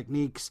variety of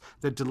techniques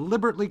that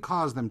deliberately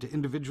cause them to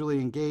individually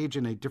engage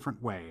in a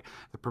different way.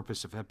 The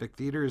purpose of epic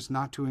theater is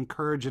not to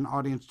encourage an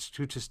audience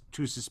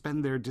to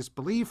suspend their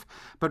disbelief,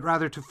 but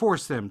rather to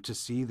force them to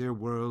see their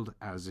world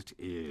as it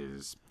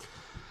is.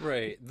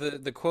 Right.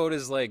 The quote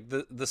is like,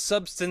 the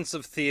substance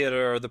of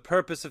theater, or the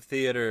purpose of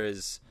theater,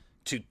 is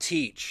to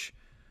teach.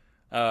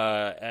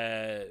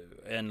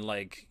 And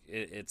like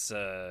it's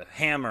a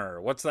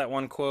hammer. What's that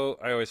one quote?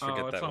 I always forget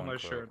that one. It's on my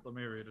quote. shirt. Let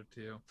me read it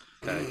to you.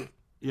 Okay.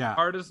 Yeah.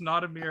 Art is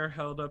not a mirror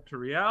held up to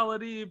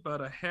reality, but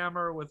a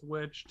hammer with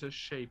which to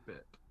shape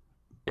it.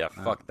 Yeah,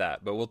 fuck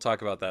that. But we'll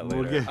talk about that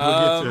later. We'll get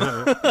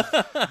to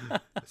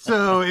it.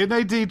 So in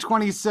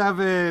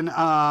 1927,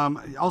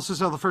 also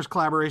saw the first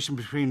collaboration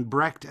between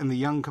Brecht and the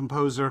young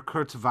composer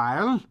Kurt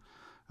Weill.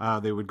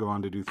 They would go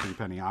on to do Three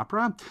Penny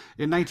Opera.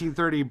 In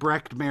 1930,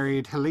 Brecht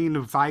married Helene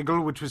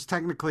Weigel, which was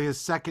technically his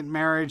second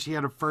marriage. He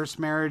had a first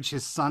marriage.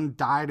 His son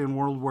died in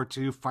World War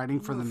II fighting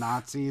for the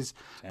Nazis,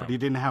 but he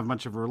didn't have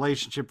much of a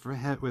relationship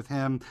with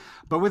him.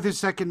 But with his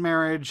second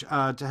marriage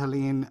to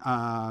Helene,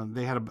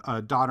 they had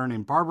a daughter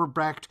named Barbara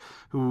Brecht,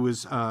 who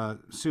was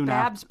soon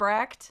Babs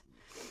Brecht.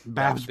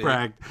 Babs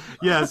Brecht,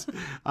 yes.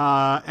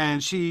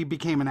 And she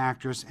became an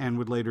actress and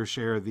would later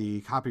share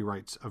the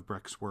copyrights of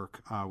Brecht's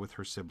work with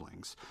her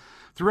siblings.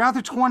 Throughout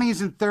the 20s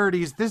and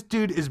 30s, this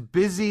dude is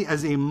busy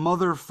as a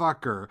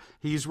motherfucker.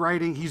 He's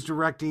writing, he's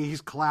directing,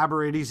 he's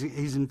collaborating,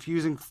 he's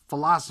infusing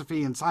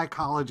philosophy and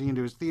psychology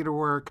into his theater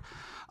work.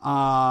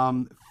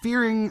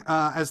 Fearing,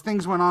 as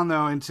things went on,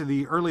 though, into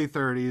the early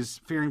 30s,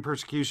 fearing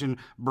persecution,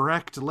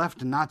 Brecht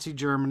left Nazi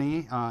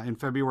Germany in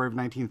February of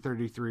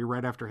 1933,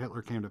 right after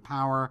Hitler came to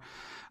power.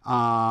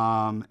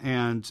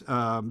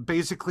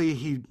 Basically,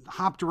 he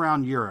hopped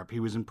around Europe.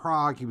 He was in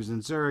Prague, he was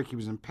in Zurich, he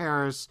was in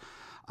Paris.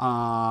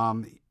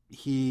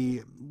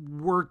 He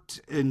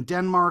worked in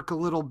Denmark a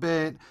little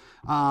bit,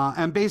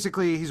 and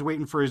basically he's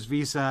waiting for his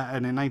visa,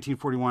 and in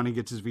 1941 he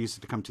gets his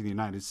visa to come to the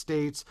United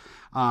States.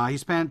 He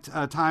spent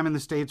time in the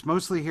States,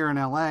 mostly here in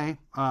L.A.,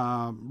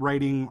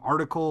 writing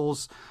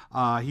articles.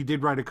 He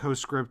did write a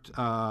co-script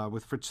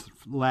with Fritz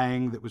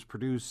Lang that was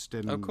produced.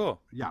 And, oh,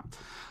 cool. Yeah.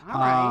 All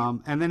right.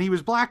 And then he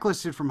was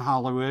blacklisted from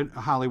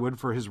Hollywood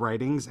for his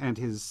writings and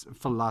his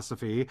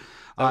philosophy.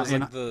 That was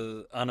like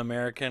the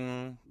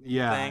un-American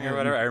thing or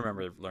whatever. I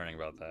remember learning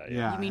about that.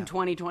 Yeah. You mean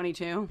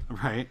 2022?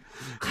 Right.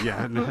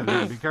 Yeah,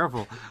 no, be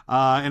careful.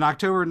 In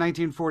October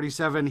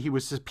 1947, he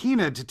was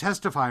subpoenaed to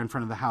testify in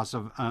front of the House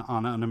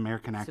on an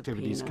American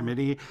Activities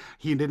Committee.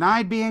 He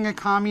denied being a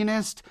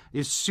communist.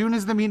 As soon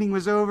as the meeting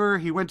was over,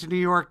 he went to New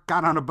York,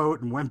 got on a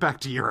boat, and went back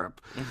to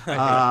Europe.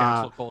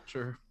 Cancel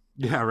culture.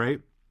 Yeah,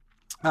 right.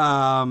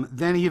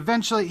 Then he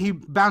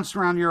bounced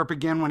around Europe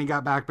again when he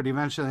got back, but he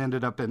eventually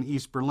ended up in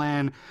East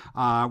Berlin,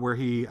 where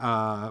he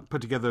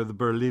put together the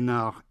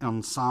Berliner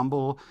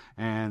Ensemble,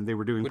 and they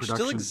were doing Which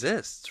production. still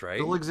exists, right?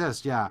 Still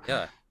exists, yeah.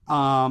 Yeah.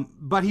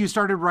 But he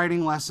started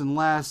writing less and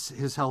less.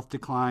 His health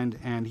declined,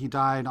 and he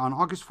died on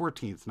August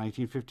 14th,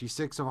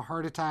 1956, of a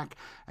heart attack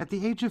at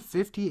the age of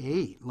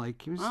 58.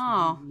 Like, he was, too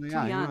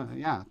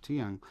young. Too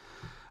young.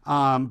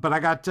 But I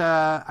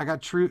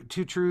got two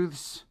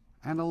truths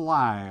and a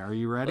lie. Are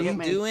you ready?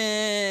 Let's do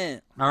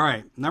it. All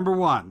right. Number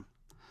one.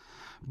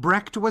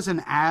 Brecht was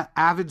an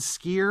avid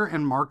skier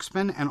and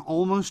marksman and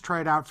almost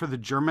tried out for the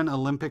German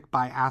Olympic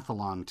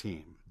biathlon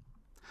team.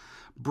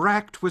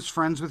 Brecht was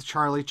friends with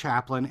Charlie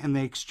Chaplin and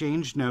they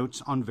exchanged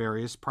notes on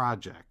various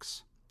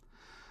projects.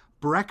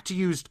 Brecht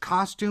used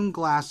costume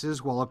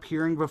glasses while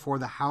appearing before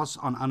the House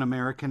on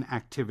Un-American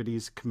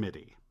Activities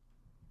Committee.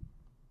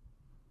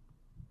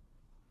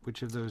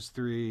 Which of those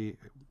three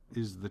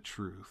is the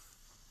truth?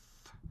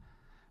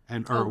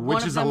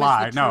 Which is a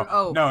lie?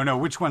 No.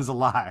 Which one's a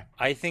lie?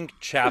 I think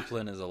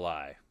Chaplin is a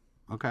lie.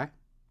 Okay.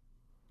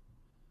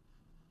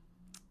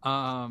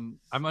 I'm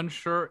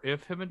unsure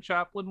if him and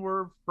Chaplin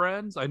were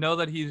friends. I know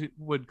that he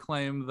would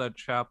claim that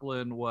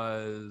Chaplin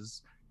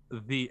was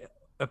the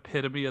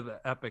epitome of the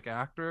epic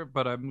actor,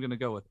 but I'm gonna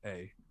go with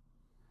A.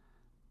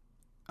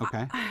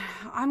 Okay.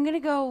 I'm gonna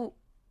go.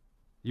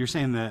 You're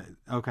saying that?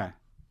 Okay.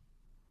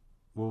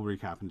 We'll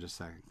recap in just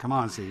a second. Come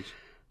on, Siege.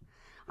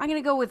 I'm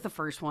gonna go with the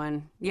first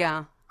one.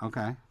 Yeah.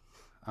 Okay.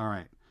 All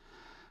right.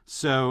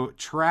 So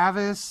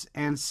Travis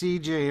and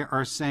CJ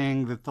are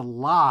saying that the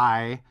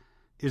lie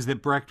is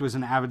that Brecht was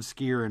an avid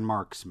skier and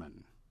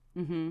marksman.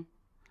 Mm-hmm.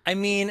 I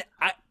mean,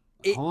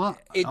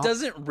 it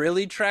doesn't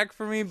really track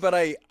for me, but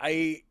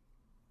I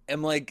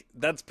am like,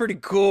 that's pretty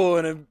cool,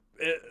 and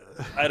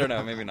I don't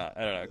know, maybe not.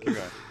 I don't know. Keep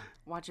going.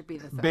 Watch it be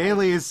the third.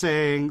 Bailey is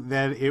saying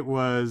that it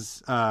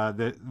was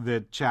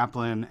that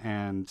Chaplin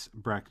and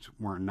Brecht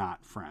were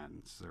not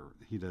friends. Or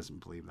he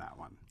doesn't believe that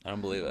one. I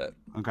don't believe it.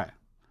 Okay.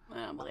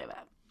 I don't believe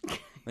that.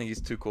 I think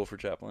he's too cool for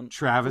Chaplin.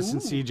 Travis and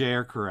CJ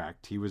are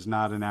correct. He was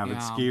not an avid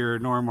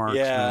skier nor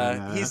marksman.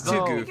 Yeah, he's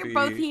too goofy. You're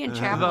both he and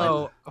Chaplin.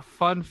 Though,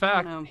 fun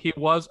fact, he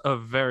was a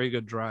very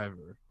good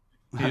driver.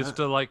 He used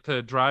to like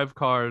to drive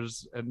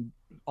cars and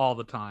all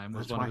the time.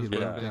 That's why he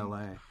lived in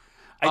L.A.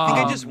 I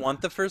think I just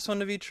want the first one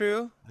to be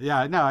true.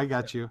 Yeah, no, I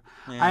got you.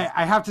 Yeah.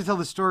 I have to tell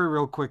the story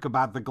real quick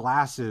about the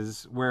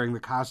glasses, wearing the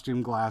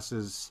costume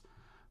glasses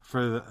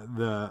for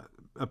the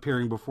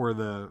appearing before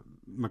the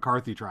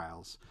McCarthy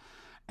trials.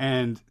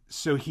 And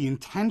so he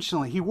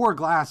wore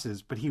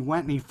glasses, but he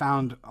went and he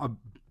found a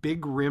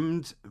big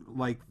rimmed,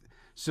 like,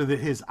 so that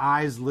his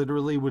eyes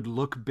literally would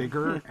look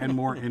bigger and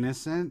more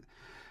innocent.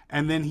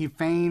 And then he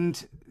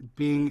feigned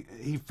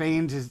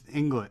his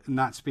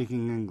not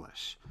speaking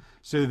English.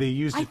 So they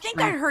used. I think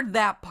I heard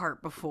that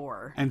part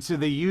before. And so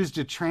they used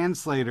a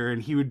translator,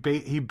 and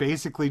he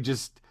basically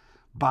just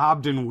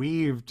bobbed and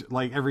weaved.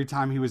 Like every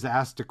time he was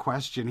asked a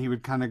question, he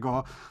would kind of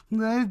go,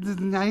 I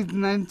don't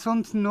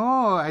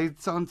know, I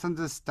don't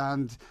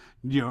understand.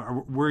 You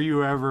know, were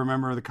you ever a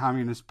member of the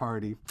Communist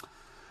Party?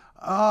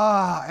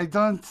 I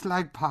don't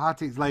like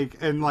parties.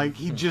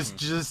 He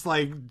just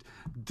like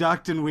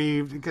ducked and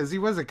weaved because he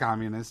was a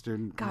communist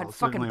and God, certainly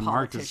fucking a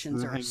Marxist.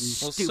 politicians are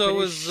stupid so as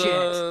was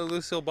shit.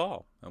 Lucille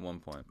Ball at one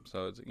point.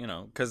 So it's,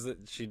 because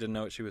she didn't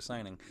know what she was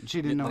signing.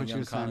 She didn't know what she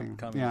was signing.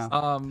 Yeah.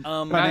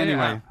 But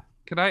anyway.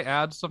 Can I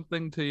add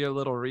something to your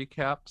little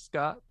recap,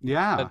 Scott?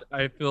 Yeah. That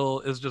I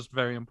feel is just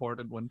very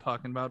important when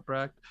talking about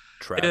Brecht.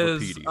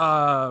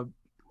 Travipedia.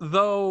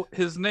 Though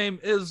his name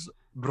is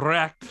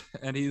Brecht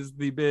and he's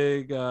the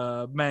big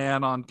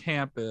man on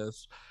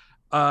campus,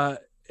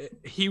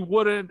 he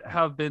wouldn't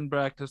have been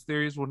Brecht. His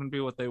theories wouldn't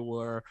be what they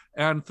were,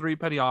 and Three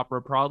Penny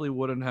Opera probably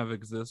wouldn't have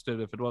existed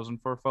if it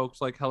wasn't for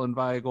folks like Helen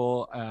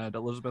Weigel and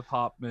Elizabeth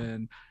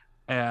Hopman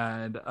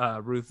and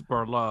Ruth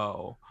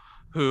Berlow,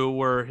 who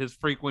were his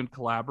frequent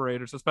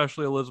collaborators,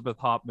 especially Elizabeth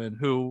Hopman,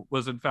 who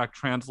was in fact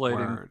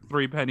translating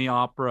Three Penny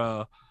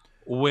Opera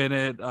when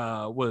it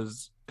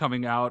was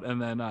coming out. And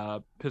then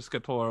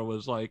Piscator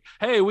was like,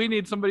 hey, we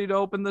need somebody to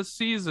open this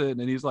season.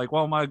 And he's like,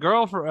 well, my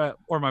girlfriend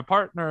or my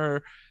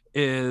partner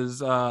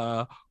is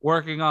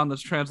working on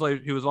this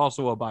translation. He was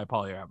also a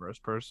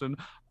bipolyamorous person.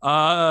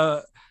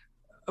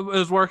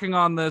 Is working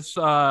on this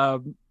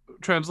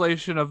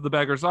translation of The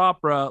Beggar's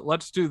Opera.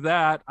 Let's do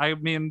that.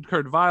 Me and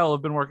Kurt Weill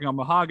have been working on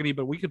Mahogany,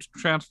 but we could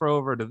transfer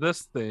over to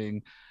this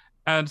thing.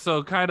 And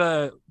so kind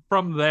of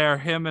from there,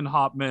 him and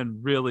Hopman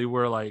really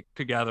were like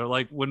together.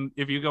 Like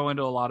if you go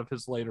into a lot of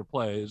his later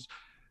plays,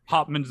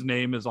 Hopman's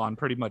name is on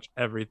pretty much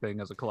everything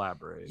as a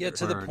collaborator. Yeah,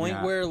 to the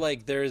point where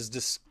like there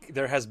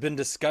has been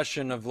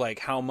discussion of like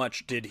how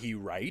much did he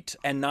write,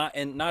 and not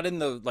in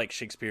the like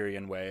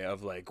Shakespearean way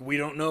of like we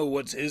don't know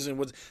what's his and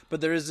what's,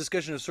 but there is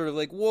discussion of sort of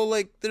like, well,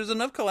 like there's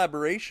enough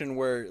collaboration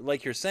where,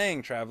 like you're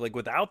saying, Trav, like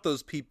without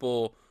those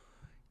people,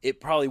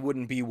 it probably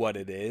wouldn't be what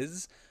it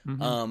is.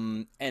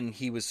 Mm-hmm. And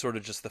he was sort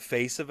of just the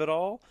face of it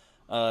all,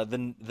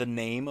 the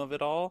name of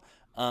it all.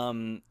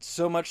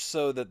 So much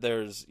so that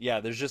there's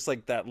just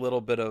like that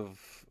little bit of,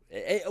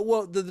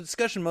 well, the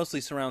discussion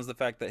mostly surrounds the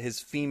fact that his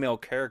female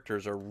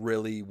characters are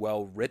really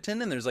well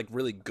written, and there's like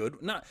really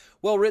good, not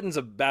well written's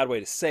a bad way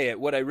to say it.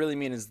 What I really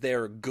mean is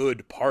they're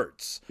good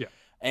parts. Yeah.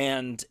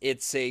 And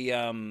it's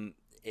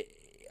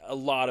a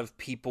lot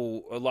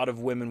of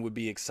women would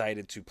be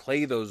excited to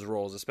play those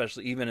roles,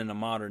 especially even in a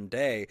modern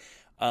day.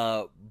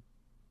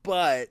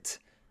 But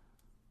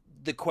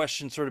the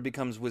question sort of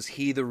becomes, was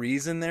he the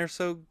reason there's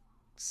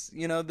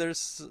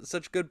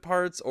such good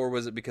parts, or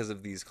was it because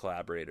of these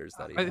collaborators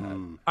that he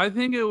had? I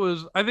think it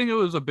was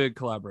a big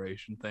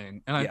collaboration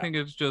thing, and I think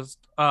it's just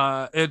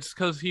it's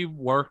because he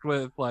worked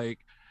with like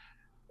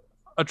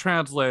a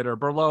translator,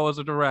 Bertolt was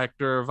a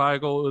director,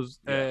 Weigel was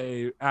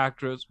a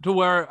actress, to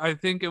where I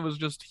think it was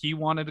just he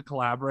wanted to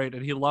collaborate,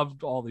 and he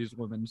loved all these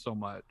women so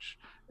much.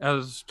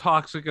 As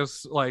toxic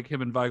as like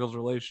him and Weigel's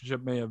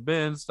relationship may have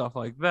been, stuff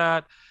like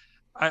that,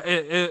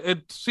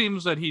 it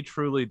seems that he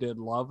truly did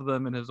love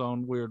them in his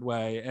own weird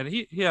way, and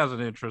he has an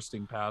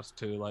interesting past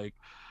too. Like,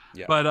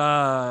 but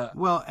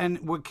well, and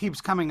what keeps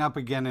coming up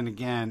again and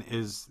again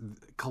is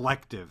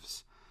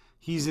collectives.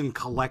 He's in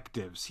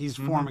collectives. He's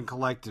forming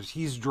collectives.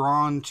 He's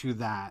drawn to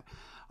that,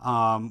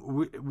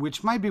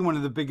 which might be one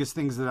of the biggest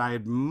things that I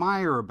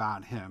admire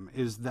about him,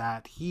 is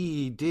that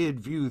he did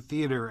view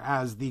theater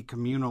as the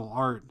communal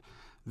art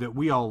that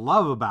we all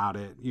love about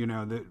it. You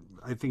know, that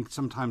I think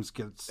sometimes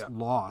gets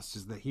lost,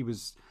 is that he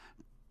was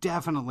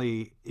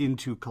definitely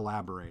into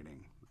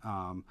collaborating.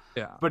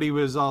 But he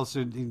was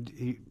also,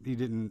 he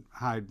didn't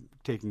hide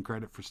taking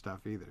credit for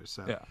stuff either.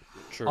 So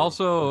True.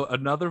 Also,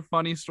 another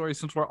funny story,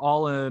 since we're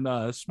all in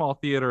a small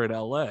theater in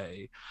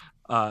LA,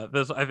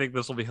 I think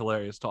this will be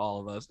hilarious to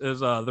all of us, is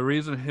the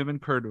reason him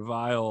and Kurt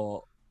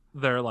Weill,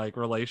 their like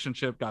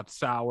relationship got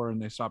sour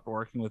and they stopped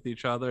working with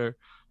each other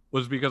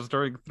was because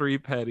during Three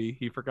Penny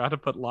he forgot to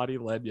put Lottie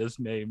Lenya's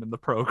name in the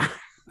program.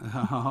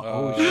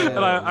 Shit.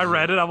 And I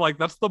read it, I'm like,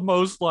 that's the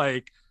most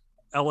like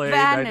LA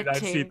 99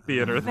 seat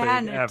theater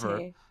thing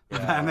ever.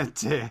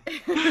 Vanity.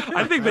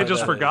 I think they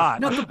just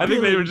forgot. I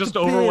think they were just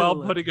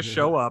overwhelmed putting a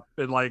show up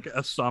in like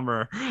a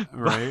summer.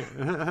 Right.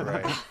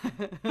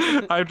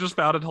 I just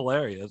found it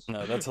hilarious.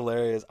 No, that's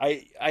hilarious.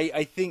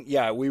 I think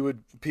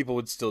people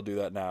would still do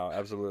that now.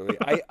 Absolutely.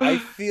 I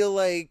feel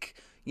like,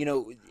 you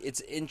know,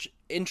 it's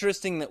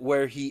interesting that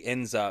where he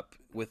ends up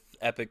with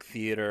epic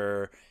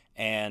theater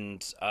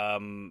and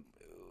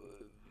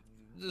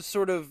the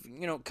sort of,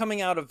 you know,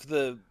 coming out of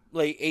the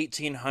late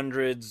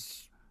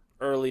 1800s,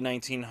 early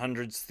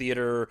 1900s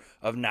theater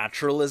of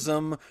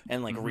naturalism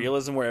and like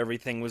realism, where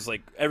everything was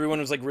like, everyone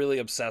was like really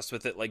obsessed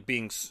with it, like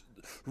being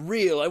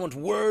real. I want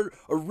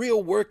a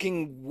real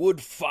working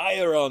wood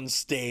fire on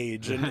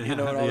stage, and you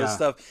know, and all this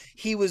stuff.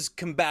 He was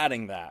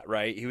combating that,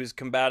 right? He was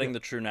combating the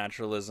true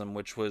naturalism,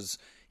 which was,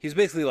 he was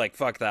basically like,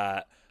 fuck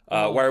that.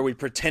 Why are we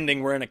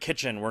pretending we're in a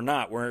kitchen? We're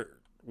not.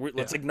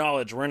 Let's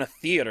acknowledge we're in a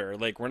theater.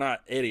 Like, we're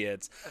not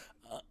idiots.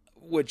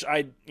 Which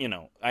I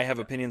have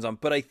opinions on,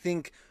 but I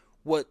think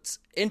what's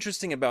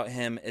interesting about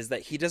him is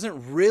that he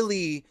doesn't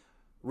really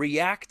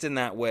react in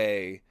that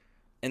way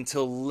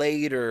until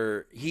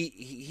later.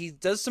 He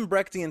does some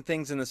Brechtian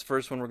things in this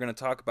first one we're going to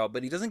talk about,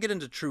 but he doesn't get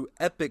into true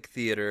epic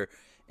theater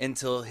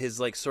until his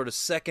like sort of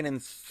second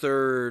and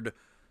third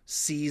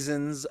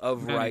seasons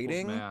of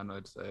writing. Man,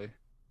 I'd say.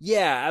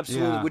 Yeah,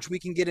 absolutely, which we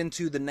can get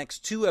into the next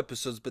two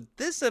episodes, but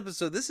this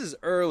episode, this is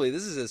early.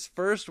 This is his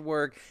first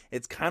work.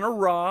 It's kind of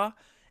raw.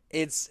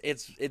 It's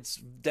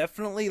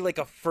definitely like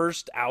a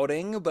first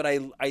outing, but I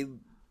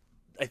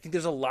think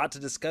there's a lot to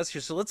discuss here.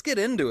 So let's get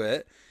into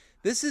it.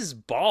 This is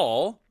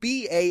BAAL,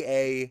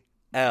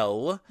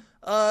 BAAL,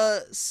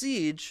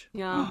 Siege.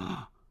 Yeah.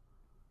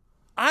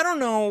 I don't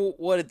know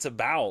what it's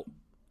about.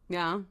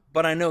 Yeah.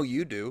 But I know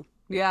you do.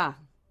 Yeah.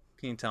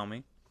 Can you tell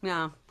me?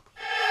 Yeah.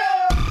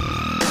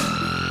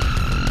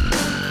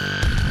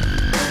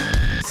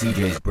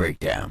 CJ's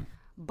Breakdown.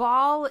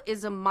 BAAL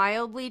is a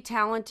mildly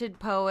talented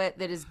poet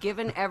that is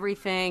given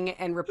everything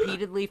and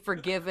repeatedly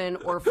forgiven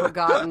or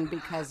forgotten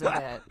because of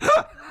it.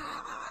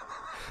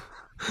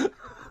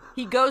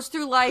 He goes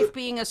through life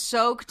being a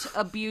soaked,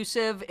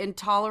 abusive,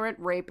 intolerant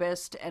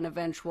rapist and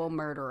eventual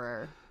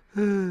murderer.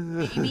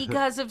 Maybe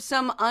because of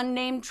some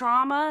unnamed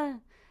trauma.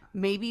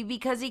 Maybe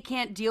because he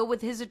can't deal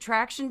with his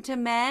attraction to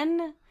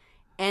men.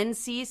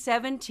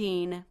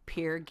 NC-17,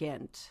 Peer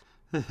Gynt.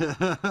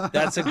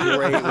 That's a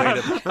great way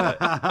to put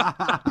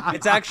it.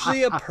 It's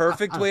actually a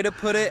perfect way to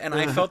put it, and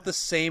I felt the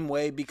same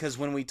way because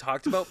when we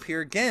talked about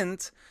Peer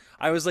Gynt,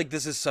 I was like,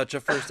 this is such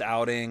a first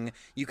outing.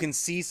 You can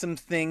see some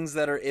things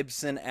that are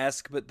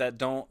Ibsen-esque, but that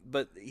don't,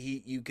 but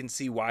you can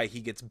see why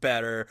he gets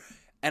better,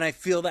 and I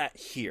feel that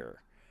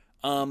here.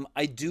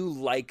 I do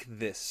like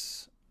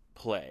this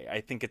play.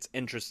 I think it's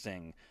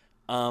interesting.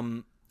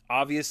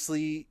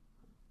 Obviously,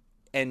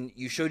 and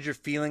you showed your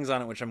feelings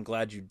on it, which I'm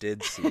glad you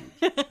did see.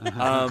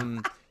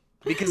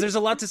 Because there's a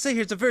lot to say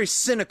here. It's a very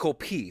cynical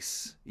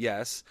piece,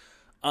 yes.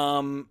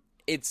 The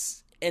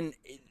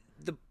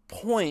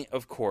point,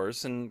 of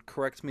course, and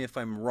correct me if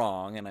I'm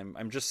wrong, and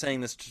I'm just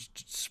saying this to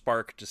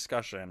spark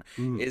discussion,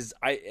 is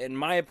in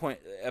my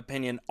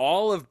opinion,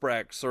 all of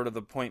Brecht, sort of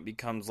the point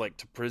becomes like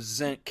to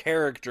present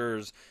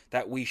characters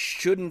that we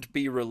shouldn't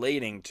be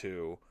relating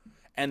to,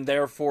 and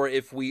therefore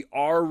if we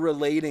are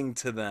relating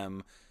to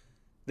them,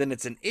 then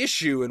it's an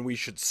issue and we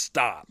should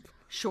stop.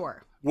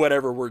 Sure.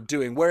 Whatever we're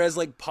doing. Whereas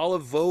like Paula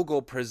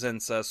Vogel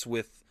presents us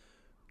with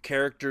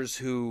characters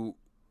who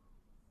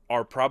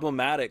are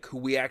problematic, who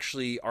we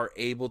actually are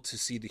able to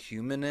see the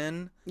human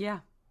in. Yeah.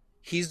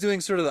 He's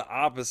doing sort of the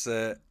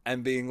opposite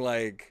and being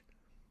like,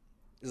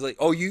 he's like,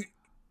 oh,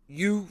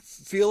 you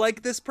feel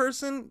like this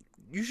person?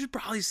 You should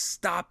probably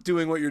stop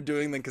doing what you're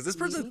doing then, because this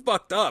person's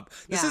fucked up.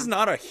 This is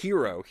not a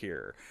hero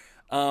here.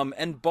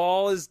 And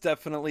BAAL is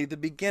definitely the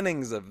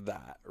beginnings of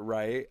that,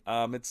 right?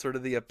 It's sort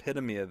of the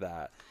epitome of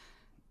that.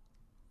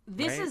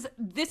 This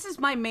right? is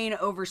my main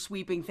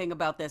oversweeping thing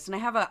about this, and I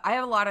have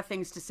a lot of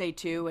things to say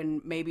too,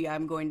 and maybe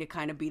I'm going to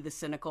kind of be the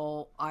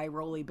cynical eye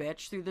rolly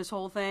bitch through this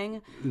whole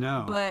thing.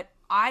 No, but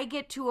I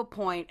get to a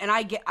point, and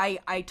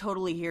I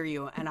totally hear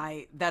you,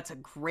 and that's a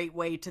great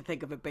way to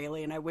think of it,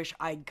 Bailey, and I wish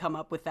I'd come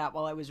up with that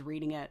while I was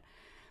reading it.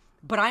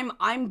 But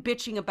I'm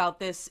bitching about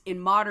this in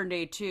modern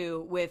day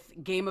too, with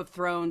Game of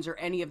Thrones or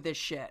any of this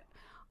shit.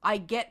 I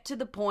get to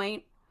the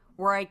point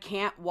where I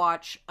can't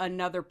watch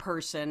another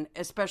person,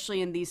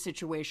 especially in these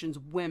situations,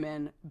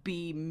 women,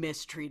 be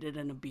mistreated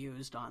and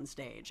abused on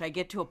stage. I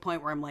get to a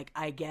point where I'm like,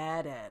 I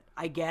get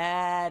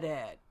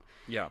it.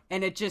 Yeah.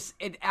 And it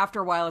after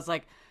a while is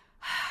like,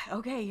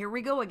 okay, here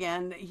we go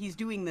again. He's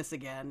doing this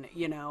again,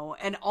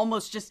 and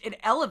almost just it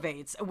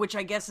elevates, which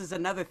I guess is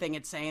another thing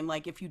it's saying.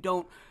 Like, if you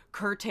don't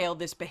curtail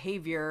this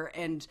behavior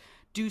and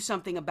do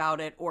something about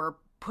it, or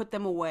put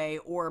them away,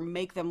 or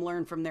make them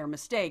learn from their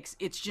mistakes,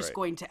 it's just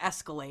going to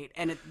escalate,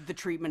 and the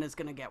treatment is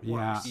going to get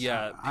worse.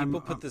 Yeah,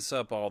 people put this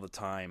up all the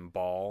time,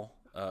 BAAL.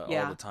 All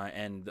the time,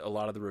 and a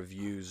lot of the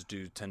reviews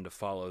do tend to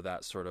follow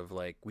that sort of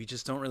like, we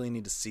just don't really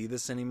need to see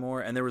this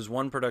anymore. And there was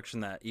one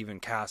production that even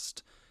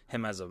cast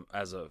him as a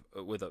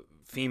with a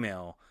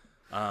female,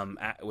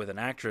 with an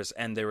actress,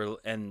 and the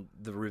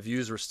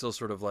reviews were still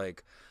sort of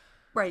like,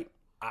 right.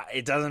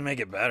 It doesn't make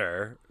it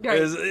better. Right.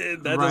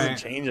 That doesn't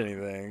change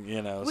anything,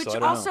 Which so I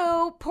don't also,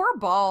 know. poor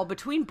BAAL,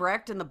 between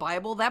Brecht and the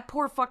Bible, that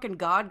poor fucking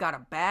God got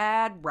a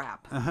bad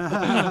rap.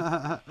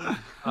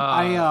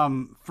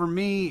 For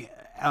me,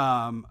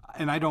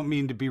 and I don't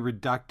mean to be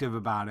reductive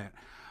about it,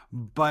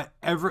 but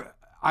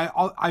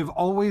I've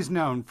always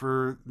known,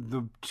 for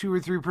the 2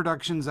 or 3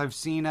 productions I've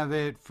seen of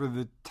it, for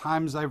the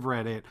times I've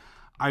read it,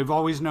 I've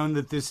always known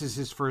that this is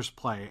his first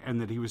play,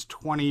 and that he was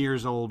 20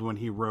 years old when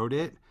he wrote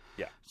it.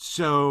 Yeah.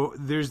 So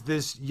there's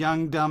this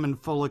young, dumb, and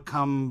full of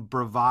cum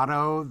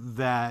bravado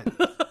that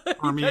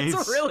permeates.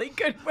 That's a really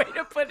good way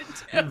to put it,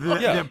 too.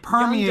 That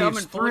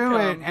permeates through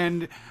it,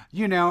 and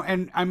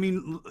and I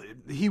mean,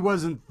 he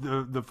wasn't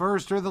the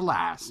first or the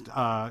last.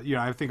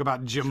 I think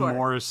about Jim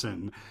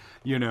Morrison,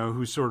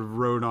 who sort of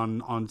rode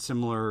on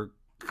similar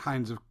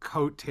kinds of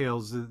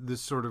coattails.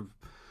 This sort of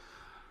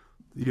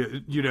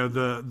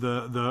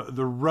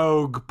the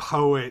rogue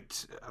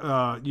poet,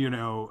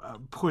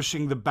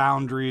 pushing the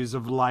boundaries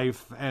of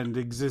life and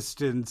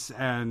existence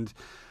and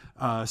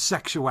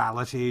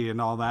sexuality and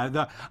all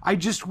that. I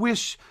just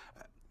wish,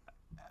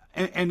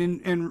 and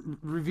in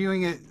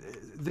reviewing it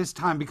this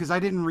time, because I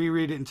didn't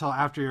reread it until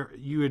after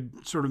you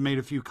had sort of made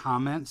a few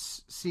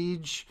comments,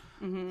 Siege,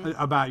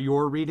 about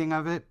your reading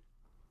of it,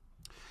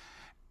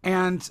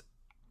 and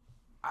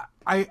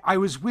I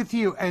was with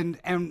you, and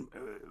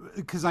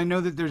because I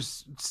know that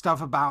there's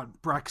stuff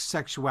about Brecht's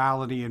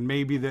sexuality, and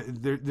maybe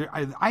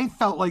I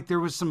felt like there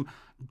was some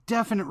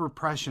definite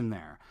repression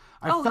there.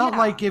 I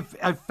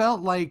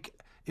felt like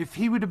if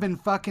he would have been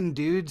fucking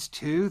dudes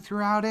too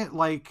throughout it,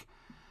 like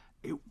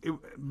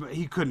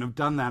he couldn't have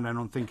done that. I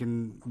don't think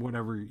in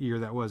whatever year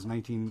that was,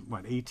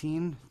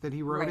 18 that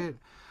he wrote it.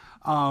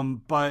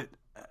 But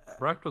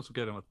Brecht was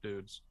getting with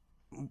dudes.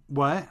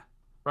 What?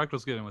 Brecht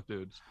was getting with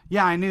dudes.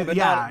 Yeah, I knew. But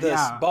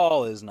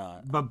BAAL is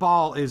not. But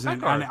BAAL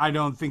isn't, and I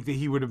don't think that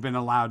he would have been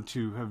allowed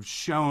to have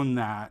shown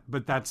that.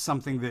 But that's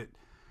something that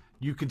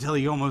you could tell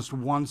he almost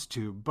wants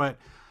to. But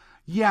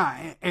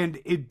yeah, and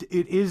it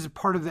is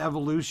part of the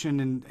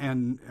evolution.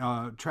 And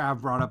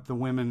Trav brought up the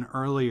women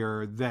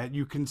earlier, that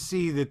you can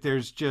see that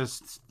there's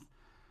just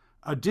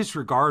a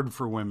disregard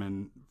for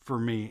women for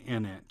me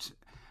in it,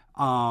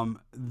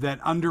 that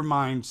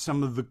undermines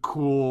some of the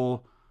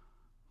cool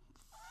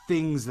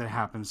things that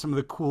happen, some of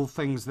the cool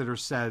things that are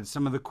said,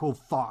 some of the cool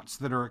thoughts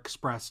that are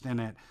expressed in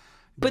it.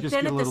 But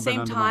then at the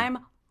same time,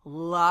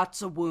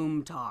 lots of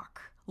womb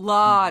talk.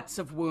 Lots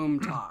of womb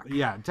talk.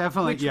 Yeah,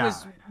 definitely. Which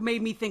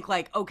made me think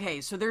like,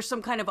 okay, so there's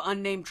some kind of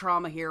unnamed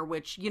trauma here,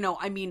 which,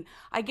 I mean,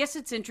 I guess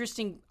it's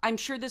interesting. I'm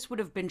sure this would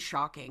have been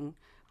shocking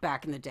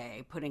back in the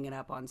day, putting it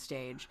up on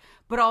stage.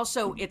 But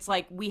also, it's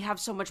like we have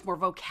so much more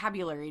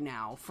vocabulary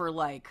now for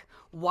like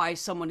why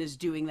someone is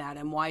doing that,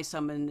 and why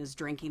someone is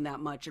drinking that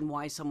much, and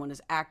why someone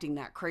is acting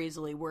that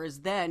crazily. Whereas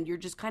then you're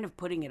just kind of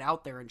putting it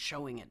out there and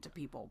showing it to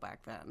people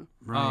back then.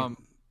 Right.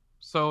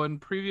 So in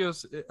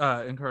previous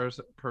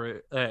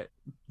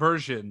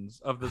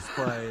versions of this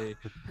play,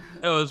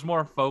 it was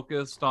more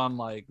focused on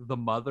like the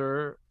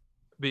mother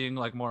being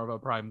like more of a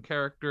prime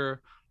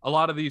character. A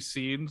lot of these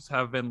scenes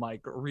have been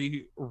like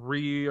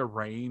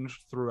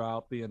rearranged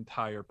throughout the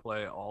entire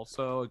play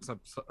also,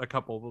 except a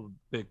couple of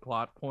big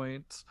plot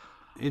points.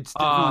 It's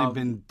definitely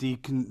been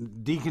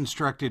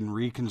deconstructed and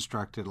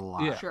reconstructed a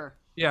lot. Yeah. Sure.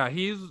 Yeah,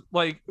 he's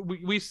like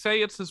we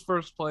say it's his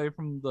first play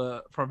from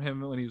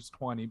him when he was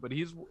 20, but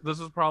this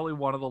is probably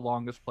one of the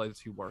longest plays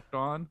he worked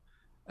on,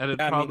 and it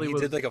Yeah, I mean, probably he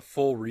did was like a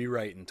full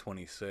rewrite in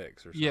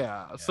 26 or something.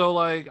 yeah. So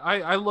like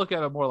I look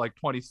at it more like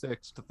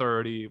 26 to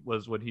 30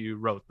 was when he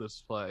wrote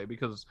this play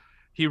because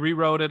he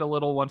rewrote it a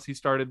little once he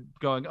started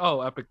going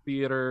epic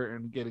theater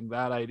and getting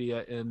that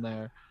idea in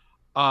there.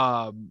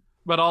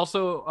 But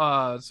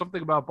also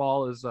something about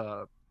Ball is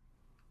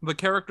the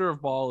character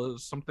of Ball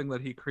is something that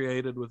he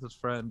created with his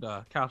friend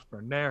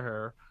Casper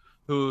Neher,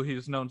 who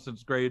he's known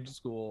since grade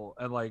school,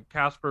 and like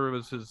Casper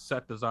was his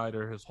set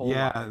designer his whole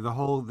Yeah,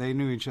 life. they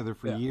knew each other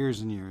for Yeah.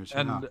 years and years.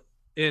 And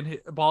in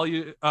Ball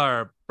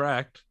or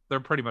Brecht,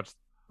 they're pretty much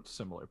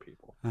similar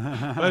people,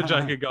 which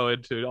I could go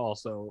into.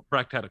 Also,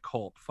 Brecht had a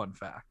cult. Fun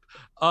fact.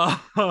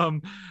 But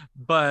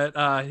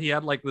he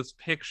had like this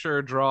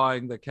picture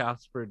drawing that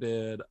Casper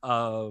did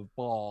of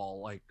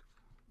Ball, like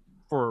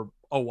for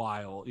a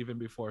while, even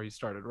before he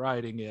started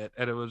writing it,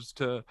 and it was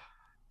to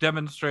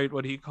demonstrate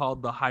what he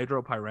called the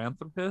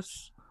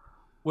hydropyranthropus,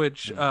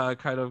 which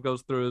kind of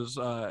goes through his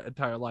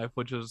entire life,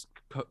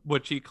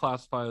 which he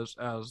classifies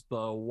as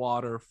the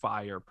water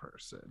fire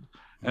person,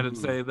 and it'd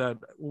say that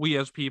we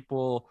as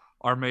people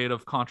are made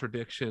of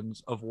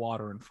contradictions of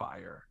water and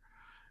fire,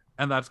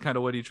 and that's kind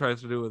of what he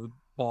tries to do with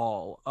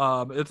Ball.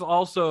 It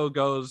also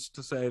goes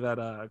to say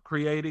that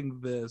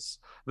creating this,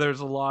 there's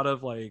a lot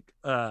of like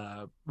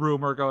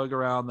rumor going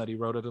around that he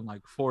wrote it in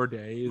like 4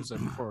 days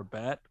and for a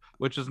bet,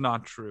 which is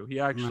not true. He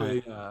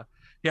actually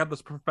he had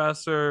this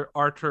professor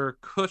Arthur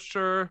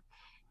Kuscher,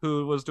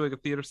 who was doing a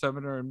theater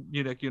seminar in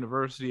Munich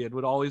University and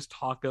would always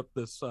talk up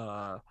this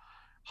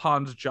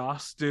Hans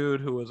Jost dude,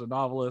 who was a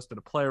novelist and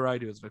a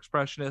playwright, who was an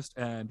expressionist,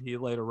 and he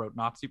later wrote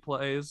Nazi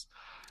plays.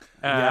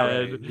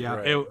 And he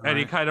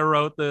kind of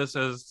wrote this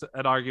as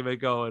an argument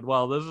going,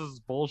 well, this is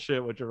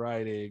bullshit what you're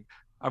writing.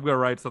 I'm going to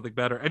write something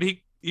better. And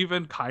he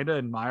even kind of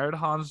admired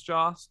Hans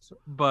Jost,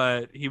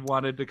 but he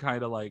wanted to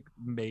kind of like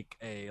make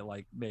a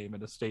like name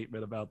and a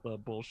statement about the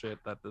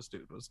bullshit that this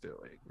dude was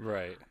doing.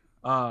 Right.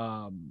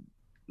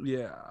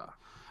 Yeah.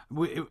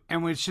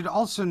 And we should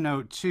also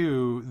note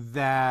too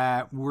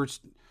that we're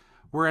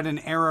at an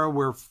era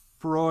where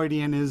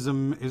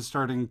Freudianism is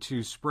starting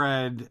to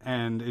spread,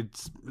 and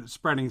it's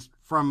spreading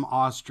from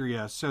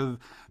Austria. So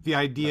the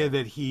idea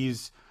that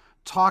he's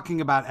talking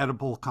about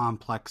Oedipal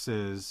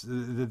complexes,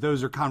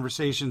 those are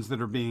conversations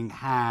that are being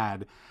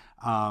had.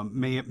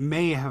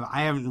 May have,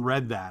 I haven't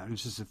read that.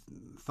 It's just a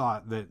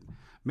thought that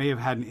may have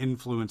had an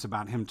influence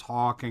about him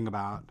talking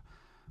about,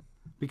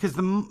 because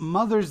the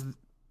mother's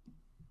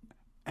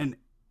an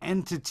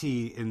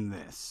entity in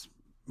this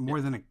more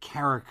than a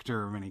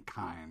character of any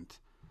kind.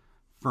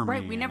 For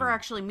right, me, we never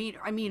actually meet.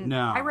 I mean,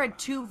 No. I read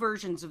 2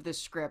 versions of this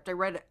script. I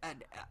read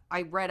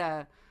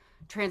a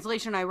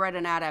translation. I read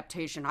an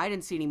adaptation. I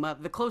didn't see any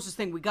mother. The closest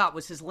thing we got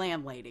was his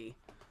landlady.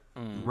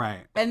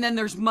 Right. And then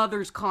there's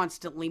mothers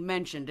constantly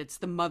mentioned. It's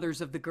the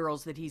mothers of the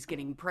girls that he's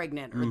getting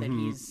pregnant or that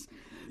he's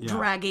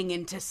dragging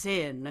into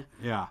sin.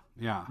 Yeah.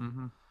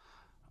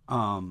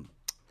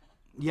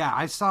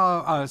 I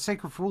saw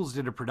Sacred Fools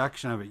did a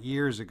production of it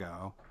years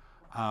ago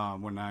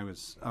when I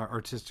was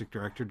artistic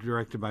director,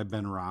 directed by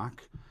Ben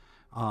Rock.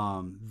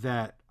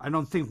 That I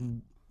don't think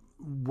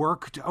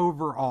worked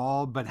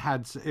overall, but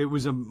it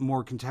was a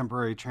more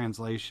contemporary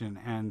translation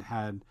and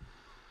had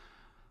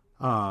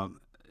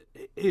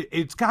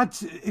it's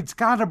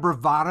got a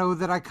bravado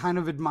that I kind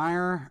of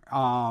admire.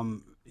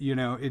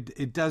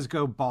 It does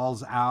go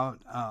balls out,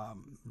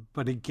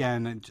 but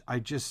again, I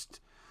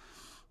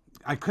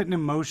couldn't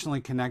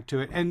emotionally connect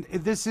to it, and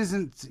this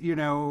isn't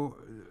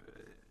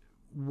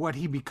what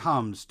he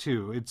becomes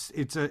too.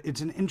 It's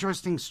an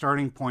interesting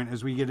starting point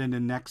as we get into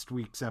next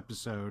week's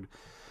episode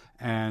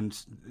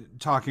and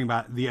talking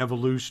about the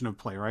evolution of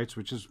playwrights,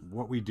 which is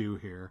what we do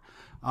here.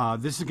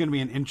 This is going to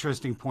be an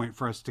interesting point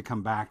for us to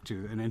come back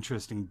to, an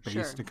interesting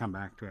base to come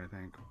back to, I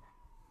think.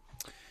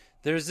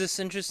 There's this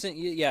interesting,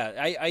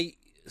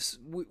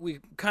 we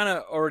kind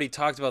of already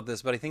talked about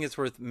this, but I think it's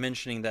worth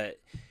mentioning that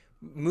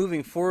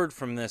moving forward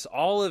from this,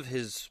 all of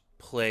his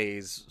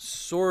plays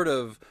sort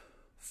of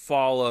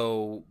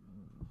follow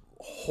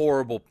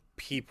horrible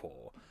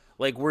people.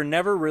 Like, we're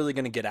never really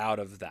going to get out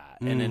of that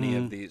in any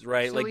of these,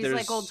 right? So like, he's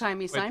like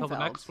old-timey Wait till the Seinfeld.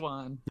 next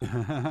one.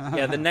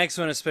 Yeah, the next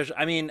one especially.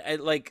 I mean,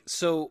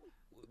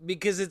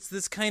 because it's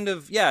this kind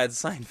of,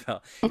 it's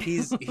Seinfeld.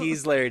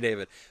 He's Larry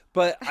David.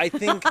 But I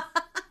think,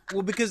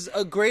 well, because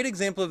a great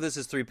example of this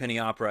is Three Penny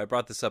Opera. I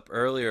brought this up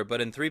earlier,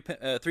 but in Three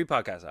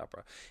Podcast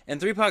Opera. In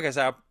Three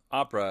Podcast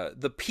Opera,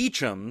 the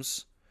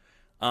Peachums,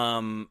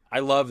 I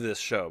love this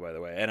show, by the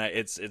way, and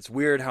it's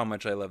weird how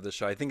much I love this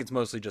show. I think it's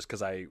mostly just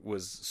because I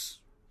was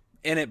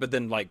in it, but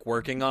then like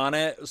working on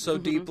it so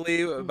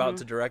deeply, about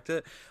to direct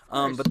it.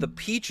 But the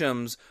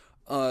Peachums,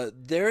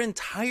 their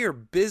entire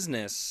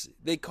business,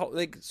 they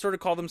sort of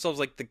call themselves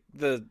like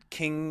the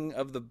king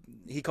of the.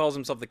 He calls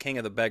himself the king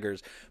of the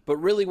beggars, but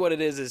really what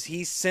it is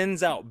he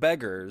sends out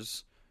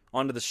beggars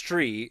onto the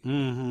street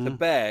Mm-hmm. to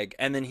beg,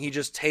 and then he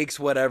just takes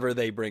whatever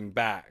they bring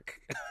back.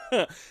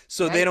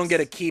 So they don't get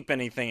to keep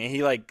anything, and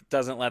he like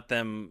doesn't let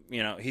them,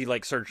 he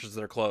like searches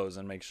their clothes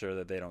and makes sure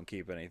that they don't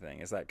keep anything.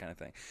 It's that kind of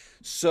thing.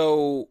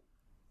 So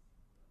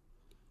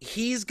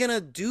he's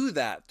gonna do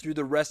that through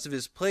the rest of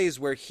his plays,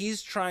 where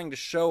he's trying to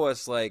show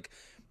us like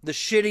the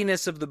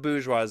shittiness of the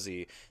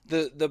bourgeoisie,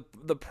 the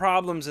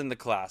problems in the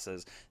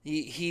classes.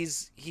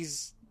 He's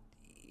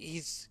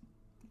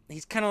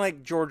kind of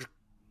like George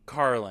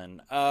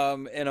Carlin,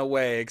 in a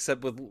way,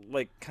 except with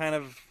like kind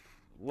of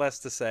less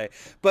to say.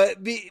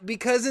 But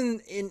because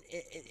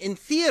in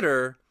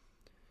theater,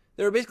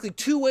 there are basically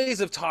two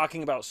ways of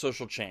talking about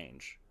social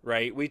change,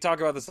 right? We talk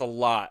about this a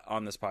lot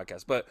on this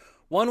podcast, but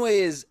one way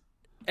is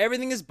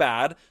everything is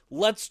bad,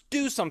 let's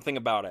do something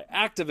about it,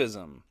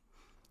 activism.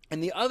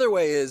 And the other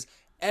way is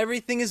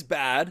everything is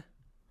bad,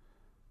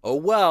 oh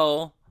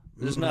well,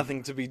 there's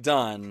nothing to be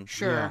done.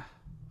 Sure. Yeah.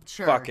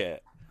 Sure. Fuck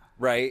it.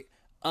 Right?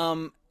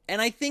 And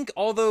I think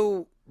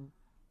although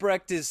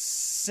Brecht is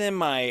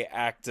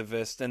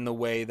semi-activist in the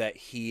way that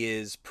he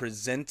is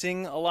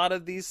presenting a lot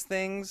of these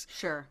things,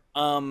 Sure.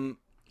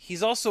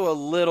 he's also a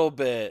little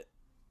bit,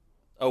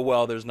 oh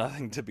well, there's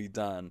nothing to be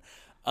done.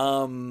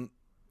 And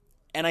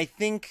I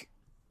think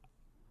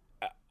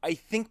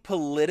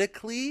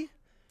politically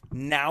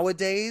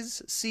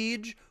nowadays,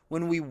 Siege,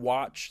 when we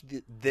watch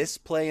this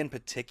play in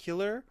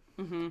particular,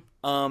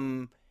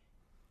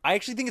 I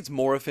actually think it's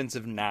more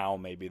offensive now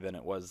maybe than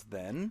it was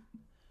then.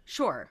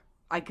 Sure.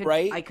 I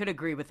could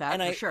agree with that,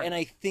 for sure. And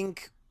I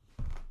think,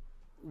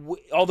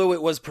 although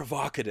it was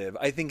provocative,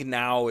 I think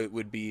now it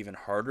would be even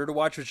harder to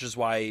watch, which is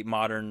why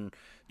modern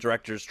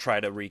directors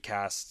try to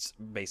recast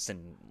based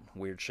in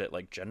weird shit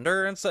like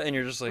gender and stuff. And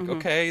you're just like,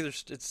 okay,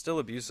 it's still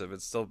abusive.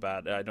 It's still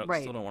bad. I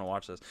still don't want to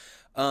watch this.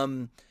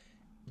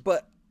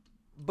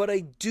 But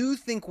I do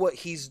think what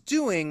he's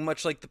doing,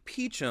 much like the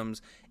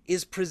Peachums,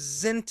 is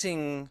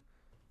presenting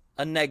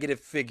a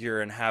negative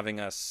figure and having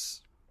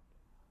us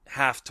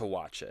have to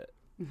watch it.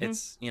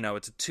 It's,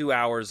 it's 2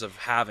 hours of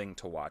having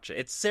to watch it.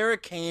 It's Sarah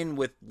Kane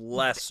with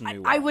less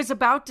nuance. I was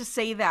about to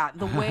say that.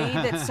 The way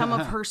that some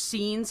of her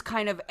scenes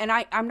kind of, and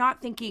I'm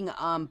not thinking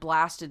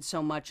blasted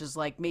so much as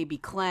like maybe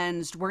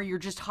cleansed, where you're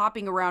just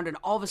hopping around and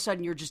all of a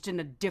sudden you're just in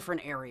a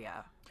different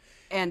area.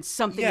 And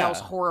something else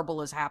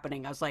horrible is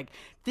happening. I was like,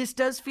 this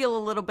does feel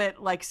a little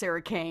bit like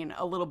Sarah Kane,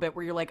 a little bit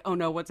where you're like, oh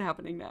no, what's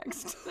happening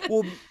next?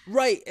 Well,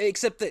 right,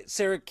 except that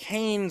Sarah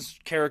Kane's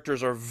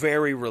characters are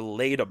very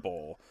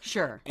relatable.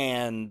 Sure.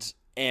 And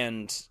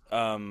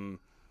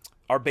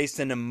are based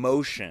in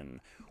emotion,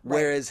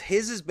 whereas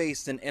his is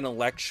based in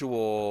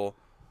intellectual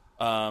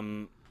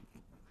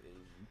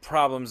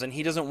problems, and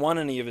he doesn't want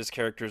any of his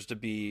characters to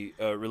be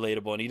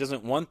relatable, and he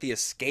doesn't want the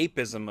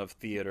escapism of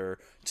theater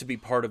to be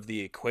part of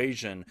the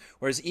equation.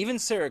 Whereas even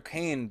Sarah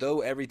Kane,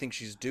 though everything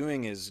she's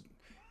doing is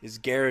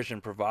garish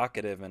and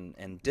provocative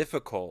and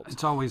difficult,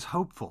 It's always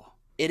hopeful.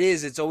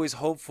 it's always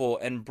hopeful,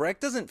 and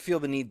Brecht doesn't feel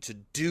the need to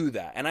do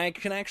that, and I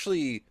can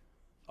actually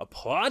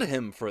applaud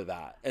him for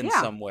that in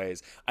some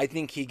ways. I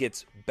think he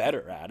gets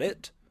better at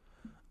it.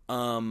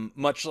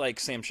 Much like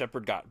Sam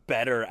Shepard got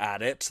better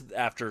at it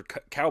after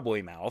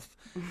Cowboy Mouth.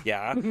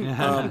 Yeah.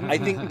 I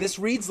think this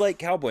reads like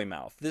Cowboy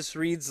Mouth. This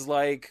reads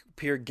like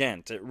Peer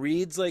Gynt. It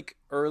reads like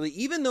early,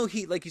 even though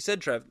he, like you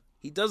said, Trev,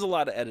 he does a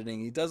lot of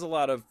editing. He does a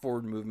lot of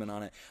forward movement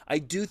on it. I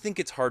do think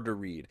it's hard to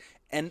read.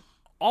 And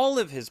all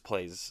of his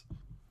plays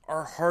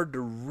are hard to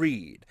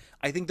read.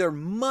 I think they're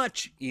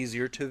much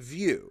easier to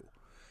view.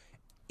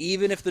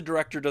 Even if the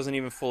director doesn't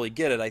even fully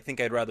get it, I think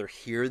I'd rather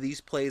hear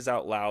these plays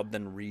out loud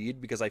than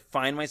read, because I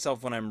find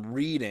myself when I'm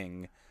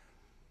reading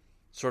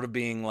sort of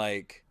being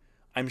like,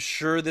 I'm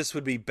sure this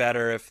would be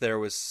better if there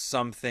was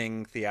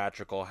something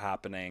theatrical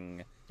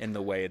happening in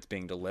the way it's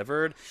being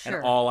delivered, and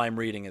all I'm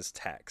reading is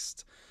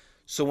text.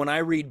 So when I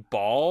read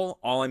BAAL,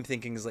 all I'm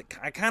thinking is like,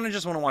 I kind of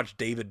just want to watch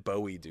David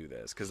Bowie do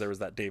this, because there was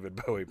that David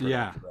Bowie production.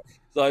 Yeah.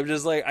 So I'm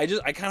just like, I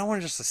kind of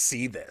want just to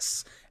see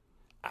this.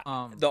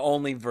 The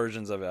only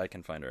versions of it I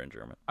can find are in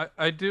German.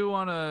 I do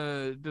want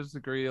to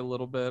disagree a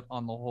little bit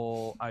on the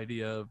whole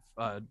idea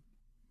of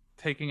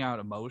taking out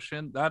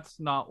emotion. That's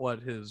not what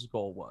his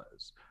goal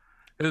was.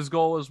 His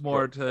goal was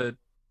more to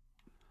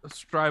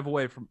strive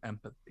away from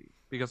empathy,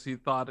 because he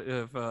thought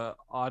if an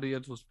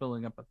audience was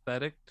feeling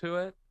empathetic to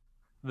it,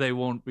 they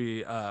won't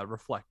be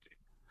reflecting.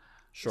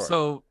 Sure.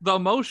 So the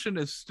emotion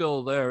is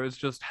still there. It's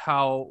just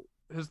how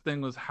his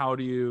thing was, how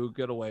do you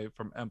get away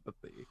from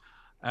empathy?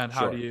 And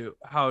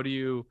how do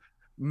you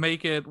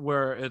make it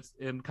where it's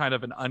in kind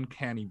of an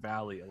uncanny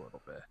valley a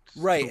little bit?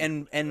 Right,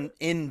 and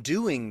in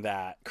doing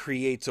that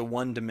creates a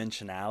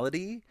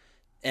one-dimensionality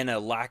and a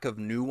lack of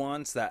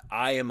nuance that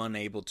I am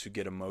unable to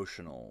get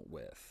emotional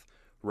with,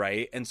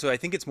 right? And so I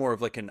think it's more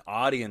of like an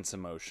audience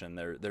emotion.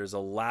 There's a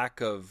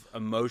lack of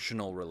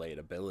emotional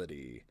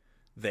relatability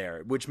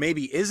there, which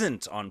maybe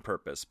isn't on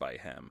purpose by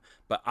him,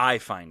 but I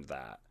find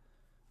that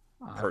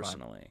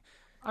personally.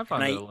 I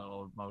find it a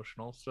little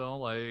emotional still.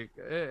 Like,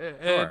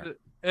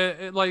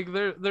 like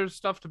there's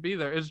stuff to be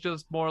there. It's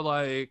just more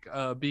like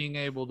being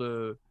able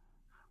to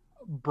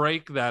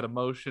break that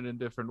emotion in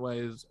different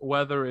ways,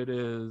 whether it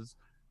is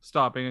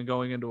stopping and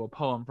going into a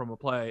poem from a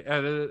play,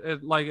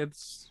 and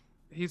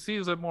he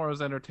sees it more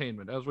as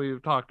entertainment, as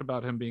we've talked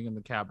about him being in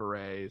the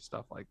cabaret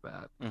stuff like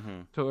that,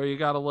 to where you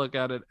got to look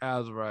at it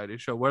as a variety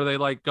show where they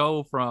like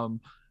go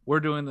from, we're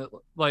doing that,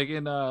 like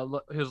in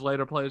his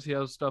later plays he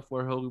has stuff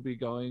where he'll be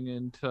going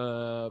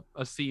into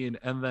a scene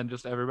and then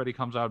just everybody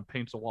comes out and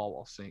paints a wall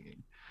while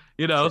singing,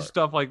 Sure.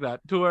 stuff like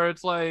that, to where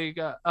it's like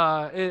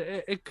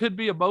it could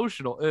be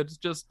emotional. It's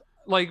just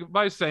like,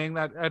 by saying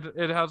that,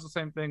 it has the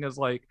same thing as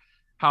like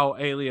how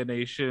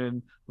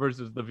Alienation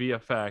versus the V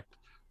Effect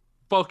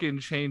fucking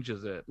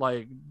changes it.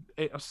 Like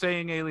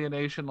saying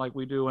Alienation like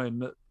we do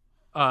in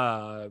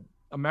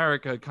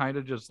America kind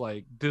of just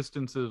like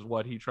distances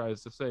what he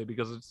tries to say,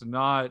 because it's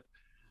not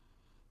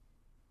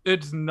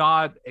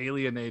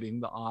alienating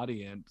the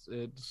audience.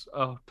 It's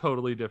a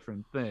totally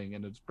different thing,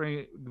 and it's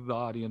bringing the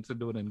audience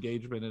into an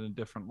engagement in a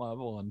different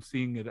level and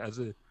seeing it as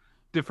a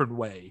different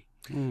way.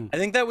 I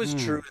think that was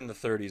true in the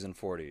 30s and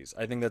 40s.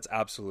 I think that's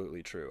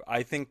absolutely true.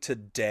 I think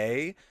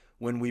today,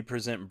 when we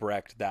present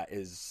Brecht, that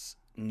is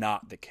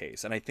not the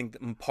case. And I think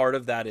part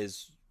of that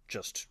is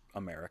just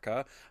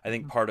America. I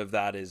think part of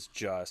that is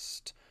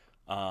just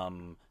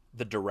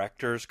the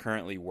directors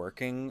currently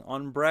working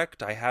on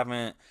Brecht. I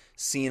haven't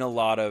seen a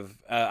lot of,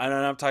 and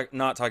I'm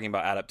not talking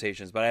about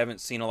adaptations, but I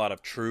haven't seen a lot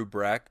of true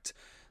Brecht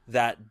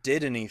that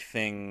did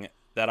anything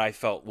that I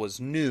felt was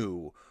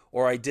new,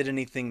 or I did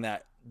anything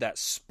that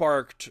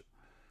sparked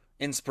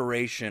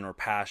inspiration or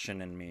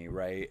passion in me,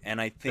 right? And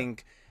I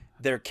think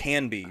there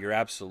can be, you're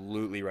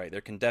absolutely right,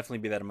 there can definitely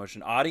be that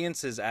emotion.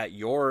 Audiences at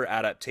your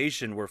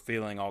adaptation were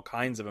feeling all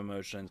kinds of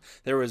emotions.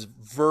 There was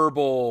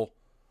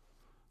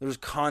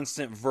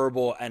constant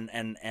verbal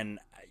and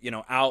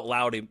out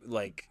loud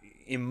like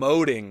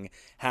emoting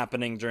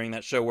happening during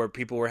that show, where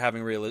people were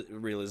having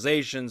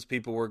realizations,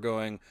 people were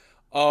going,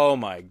 oh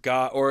my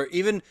god, or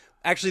even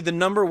actually the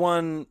number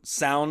one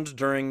sound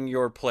during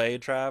your play,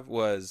 Trav,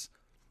 was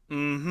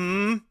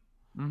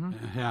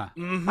Yeah.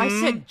 I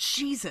said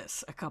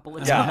Jesus a couple of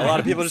times. Yeah, a lot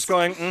of people just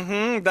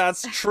going,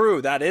 that's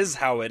true. That is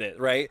how it is,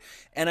 right?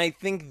 And I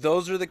think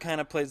those are the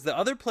kind of plays. The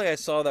other play I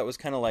saw that was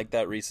kind of like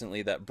that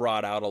recently, that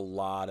brought out a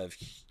lot of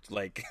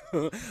like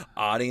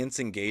audience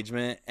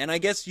engagement, and I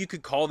guess you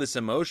could call this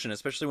emotion,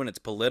 especially when it's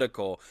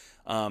political.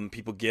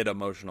 People get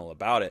emotional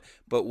about it.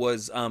 But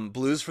was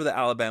Blues for the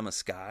Alabama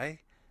Sky?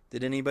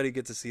 Did anybody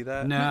get to see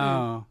that?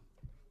 No.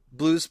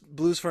 Blues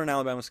for an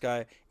Alabama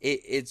Sky.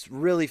 It's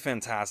really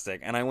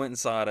fantastic, and I went and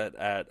saw it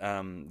at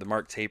the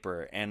Mark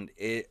Taper, and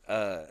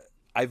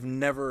I've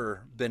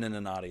never been in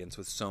an audience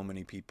with so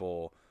many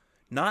people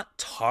not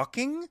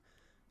talking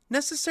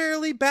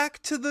necessarily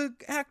back to the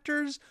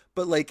actors,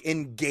 but like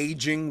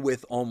engaging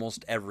with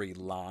almost every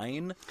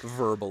line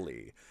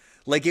verbally.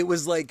 Like it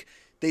was like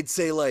they'd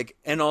say like,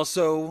 and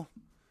also,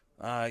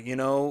 I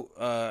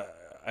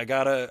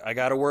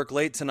gotta work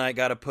late tonight.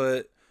 Gotta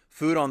put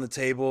food on the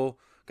table.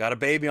 Got a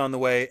baby on the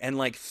way, and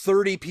like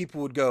 30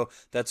 people would go,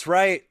 "That's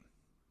right,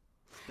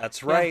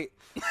 that's right."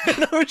 Yeah.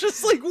 And I was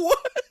just like,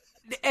 "What?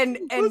 And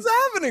what's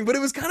happening?" But it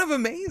was kind of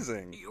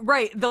amazing.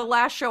 Right. The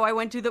last show I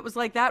went to that was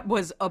like that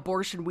was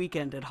Abortion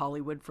Weekend at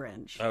Hollywood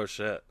Fringe. Oh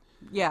shit.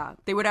 Yeah,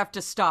 they would have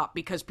to stop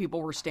because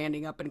people were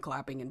standing up and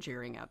clapping and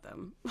cheering at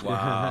them.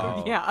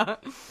 Wow. Yeah.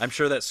 I'm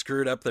sure that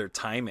screwed up their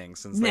timing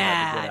since they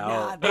had to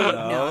get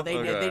out.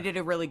 They did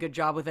a really good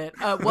job with it.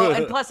 Well,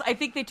 and plus, I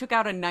think they took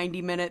out a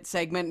 90-minute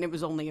segment, and it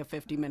was only a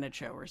 50-minute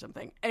show or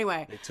something.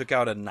 Anyway, they took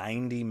out a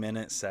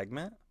 90-minute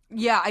segment.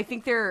 Yeah, I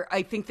think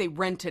they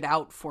rent it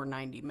out for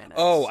 90 minutes.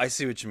 Oh, I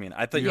see what you mean.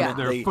 I thought you meant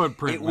their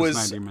footprint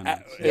was 90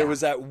 minutes. It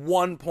was at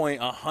one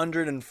point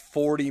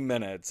 140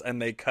 minutes,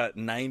 and they cut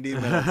 90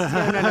 minutes. No.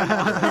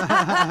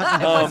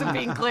 I wasn't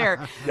being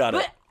clear. Got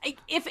it. But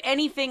if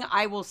anything,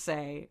 I will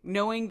say,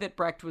 knowing that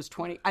Brecht was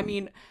 20, I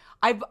mean,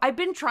 I've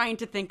been trying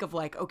to think of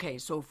like, okay,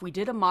 so if we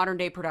did a modern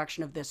day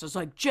production of this, it's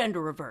like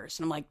gender reverse,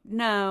 and I'm like,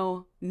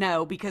 no,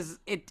 because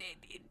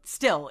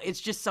it's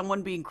just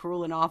someone being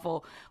cruel and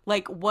awful.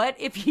 Like, what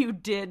if you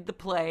did the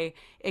play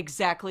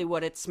exactly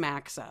what it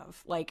smacks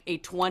of? Like a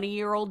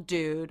 20-year-old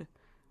dude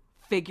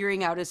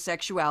figuring out his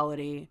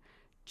sexuality,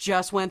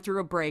 just went through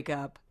a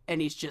breakup, and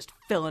he's just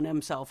filling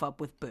himself up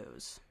with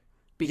booze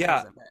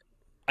because of it.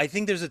 I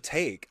think there's a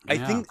take. I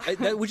think,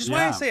 which is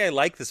why I say I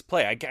like this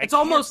play. It's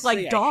almost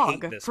like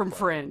Dog from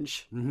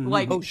Fringe. Mm-hmm.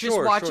 Like just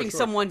watching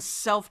someone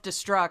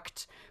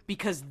self-destruct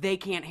because they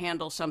can't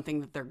handle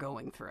something that they're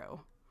going through.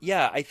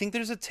 Yeah, I think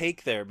there's a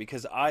take there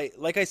because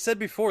like I said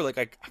before, like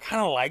I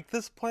kind of like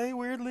this play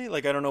weirdly.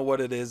 Like I don't know what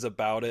it is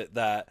about it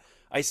that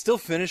I still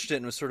finished it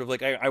and was sort of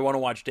like I want to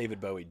watch David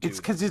Bowie do. It's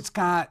because it's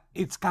got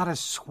a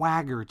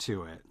swagger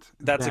to it.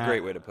 That's a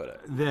great way to put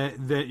it.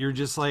 That you're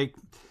just like,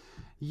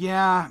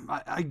 yeah,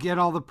 I get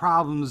all the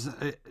problems.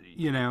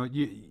 You kind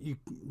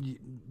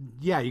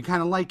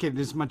of like it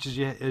as much as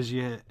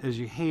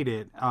you hate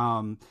it.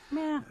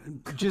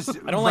 Just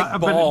I don't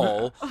like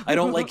BAAL. I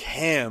don't like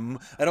him.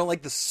 I don't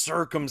like the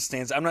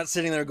circumstance. I'm not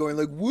sitting there going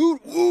like, woo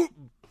woo.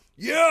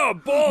 yeah,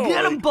 Ball.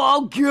 Get him,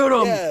 Ball, get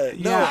him. Yeah,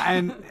 no.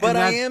 and But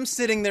I that- am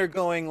sitting there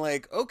going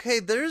like, okay,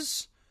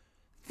 there's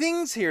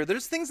things here.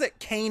 There's things that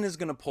Kane is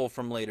going to pull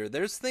from later.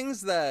 There's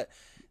things that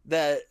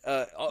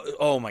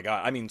oh my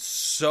god, I mean,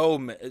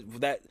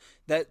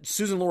 that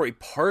Susan Laurie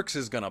Parks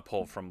is going to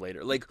pull from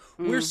later. Like,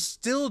 we're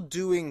still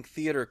doing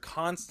theater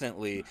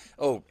constantly.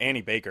 Oh,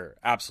 Annie Baker,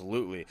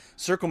 absolutely.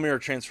 Circle Mirror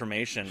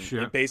Transformation,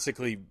 Sure. it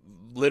basically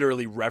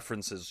literally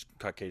references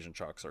Caucasian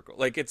Chalk Circle.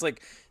 Like, it's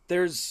like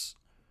there's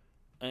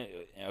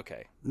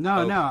okay.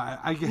 No, Oh. no,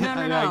 I get,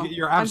 No.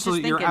 you're I'm just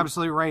absolutely, you're thinking.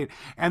 absolutely right.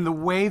 And the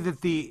way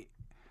that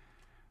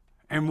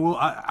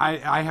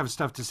I have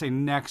stuff to say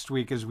next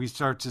week as we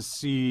start to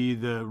see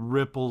the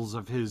ripples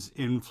of his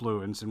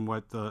influence and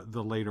what the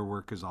later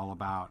work is all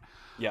about.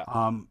 Yeah.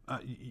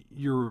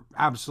 You're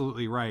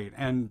absolutely right.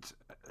 And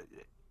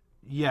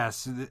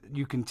yes,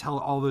 you can tell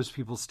all those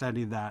people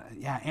studied that.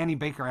 Yeah, Annie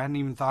Baker, I hadn't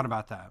even thought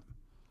about that.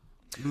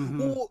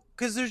 Well,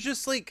 because there's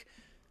just like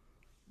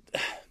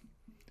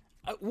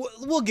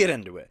we'll get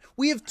into it.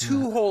 We have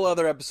two whole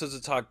other episodes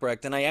to talk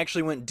Brecht, and I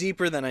actually went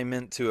deeper than I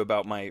meant to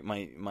about my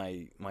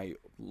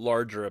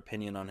larger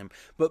opinion on him.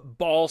 But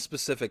Ball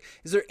specific,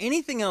 is there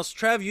anything else,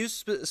 Trav, you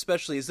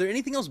especially, is there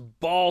anything else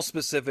Ball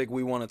specific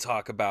we want to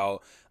talk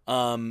about?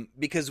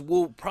 Because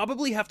we'll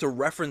probably have to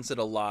reference it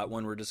a lot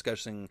when we're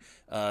discussing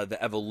the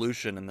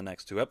evolution in the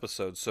next two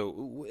episodes.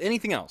 So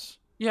anything else?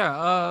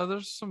 Yeah,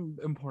 there's some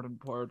important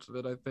parts of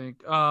it, I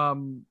think.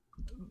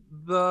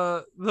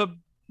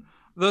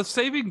 The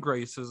saving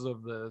graces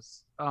of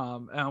this,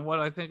 and what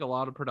I think a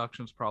lot of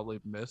productions probably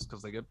miss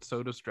because they get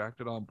so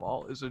distracted on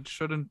Ball, is it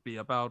shouldn't be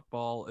about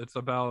Ball. It's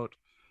about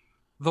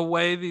the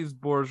way these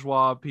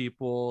bourgeois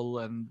people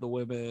and the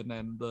women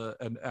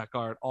and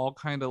Eckhart all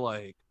kind of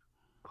like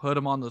put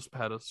him on this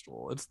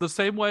pedestal. It's the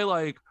same way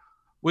like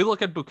we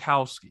look at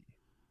Bukowski,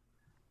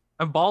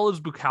 and Ball is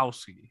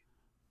Bukowski.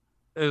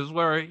 Is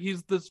where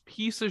he's this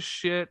piece of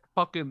shit,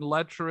 fucking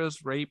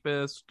lecherous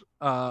rapist,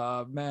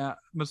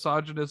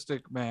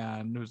 misogynistic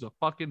man who's a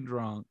fucking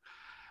drunk,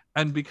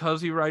 and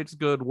because he writes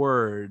good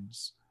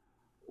words,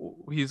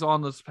 he's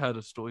on this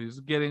pedestal. He's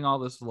getting all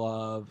this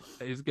love.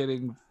 He's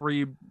getting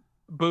free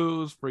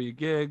booze, free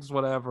gigs,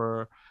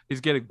 whatever. He's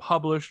getting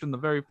published in the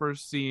very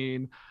first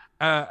scene,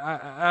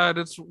 and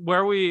it's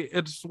where we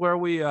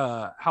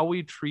how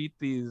we treat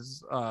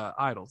these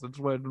idols. It's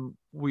when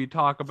we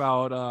talk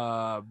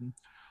about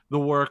the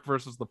work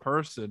versus the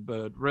person,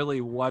 but really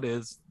what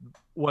is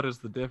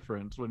the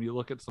difference when you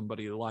look at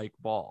somebody like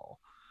Ball?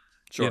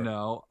 Sure. You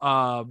know,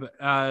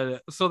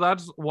 so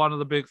that's one of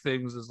the big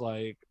things is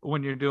like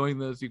when you're doing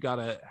this, you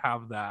gotta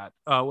have that.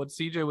 What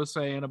CJ was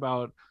saying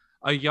about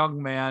a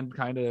young man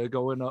kind of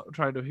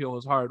trying to heal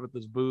his heart with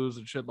his booze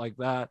and shit like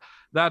that.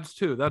 That's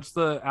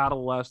the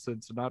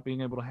adolescence and not being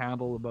able to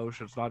handle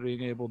emotions, not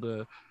being able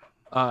to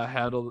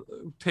handle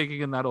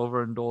taking in that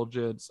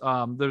overindulgence.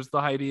 There's the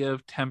idea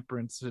of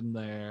temperance in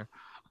there,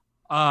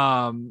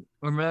 and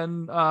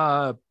then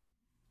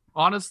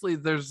honestly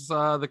there's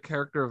the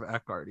character of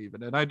Eckhart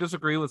even, and I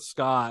disagree with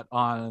Scott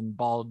on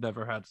Ball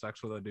never had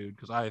sex with a dude,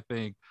 because I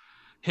think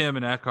him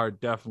and Eckhart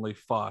definitely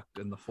fucked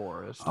in the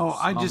forest. Oh,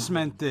 I just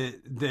meant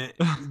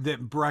that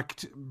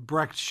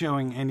Brecht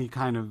showing any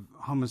kind of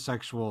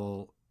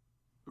homosexual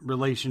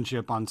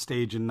relationship on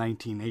stage in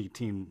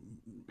 1918,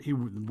 he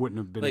wouldn't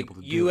have been Like, able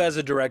to do you it. as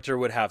a director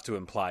would have to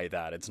imply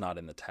that it's not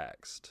in the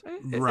text.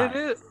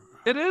 Right.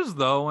 It is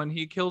though when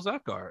he kills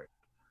Eckhart.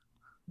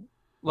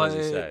 What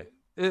does he say?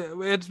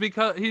 It's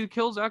because he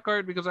kills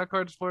Eckhart because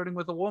Eckhart's flirting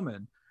with a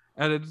woman,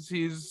 and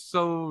he's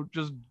so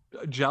just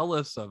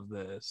jealous of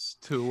this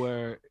to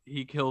where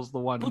he kills the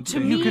one. Well, to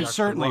thing me- he You could actually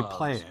certainly loves.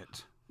 play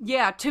it.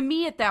 Yeah, to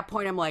me at that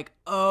point, I'm like,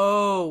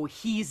 oh,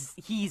 he's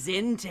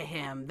into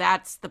him.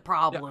 That's the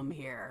problem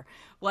here.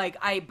 Like,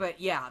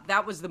 but yeah,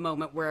 that was the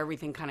moment where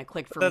everything kind of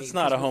clicked for me. That's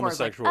not a because before I was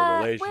like, homosexual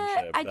what?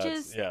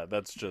 relationship. I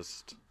That's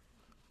just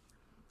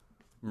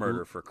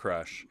murder for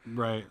crush.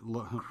 Right.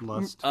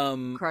 Lust.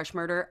 Crush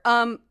murder.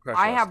 Crush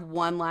I lust. have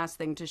one last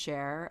thing to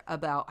share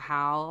about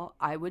how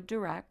I would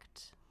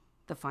direct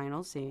the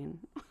final scene.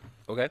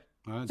 Okay.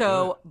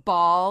 So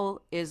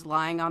Ball is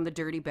lying on the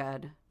dirty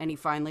bed and he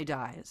finally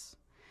dies.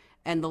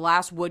 And the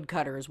last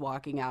woodcutter is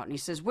walking out and he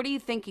says, "What are you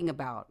thinking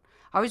about?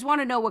 I always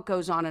want to know what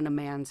goes on in a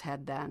man's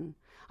head then.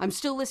 I'm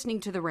still listening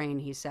to the rain,"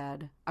 he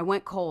said. "I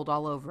went cold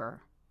all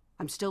over.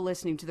 I'm still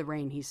listening to the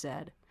rain," he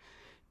said.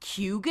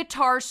 Cue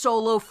guitar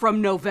solo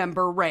from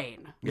November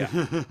Rain. Yeah.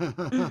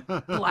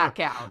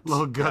 Blackout.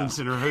 Little Guns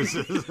N'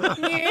 Roses.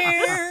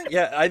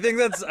 Yeah, I think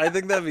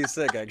that'd be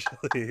sick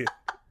actually.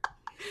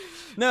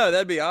 No,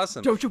 that'd be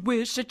awesome. Don't you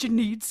wish that you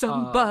need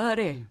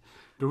somebody?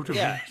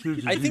 Yeah,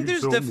 I think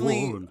there's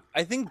definitely.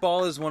 I think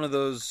Ball is one of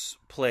those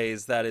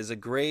plays that is a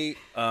great.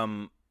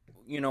 On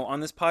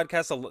this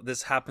podcast,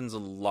 this happens a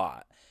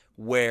lot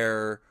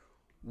where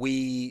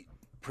we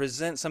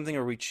present something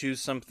or we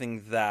choose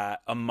something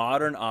that a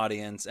modern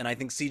audience, and I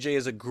think CJ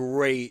is a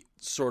great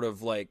sort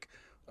of like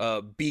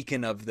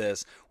beacon of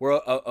this, where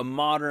a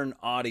modern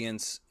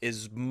audience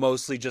is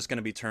mostly just going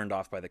to be turned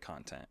off by the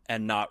content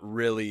and not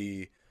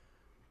really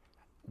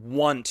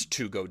want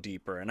to go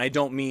deeper. And I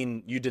don't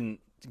mean you didn't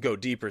go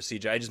deeper,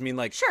 CJ. I just mean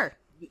like Sure.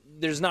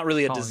 there's not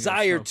really a Calling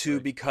desire yourself to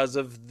right. because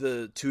of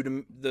the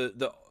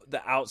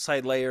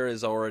outside layer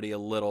is already a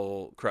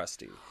little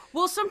crusty.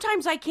 Well,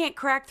 sometimes I can't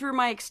crack through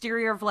my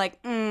exterior of like,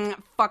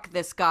 fuck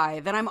this guy.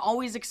 Then I'm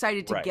always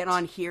excited to Right. get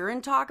on here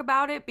and talk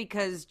about it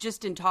because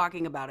just in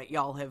talking about it,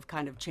 y'all have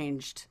kind of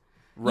changed.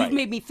 Right. You've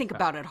made me think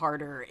about it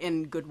harder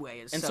in good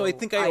ways. And so I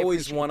think I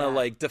always appreciate want to that.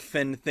 like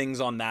defend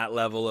things on that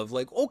level of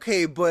like,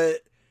 okay,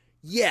 but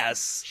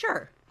yes,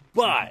 Sure.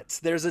 but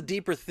there's a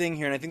deeper thing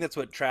here, and I think that's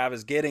what Trav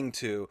is getting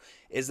to,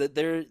 is that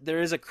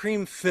there is a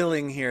cream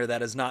filling here that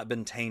has not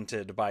been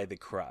tainted by the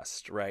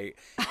crust, right?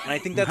 And I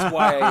think that's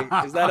why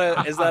is that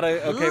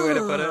a okay way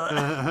to put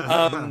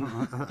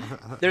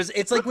it?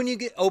 It's like when you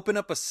open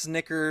up a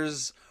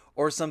Snickers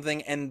or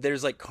something, and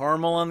there's like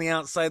caramel on the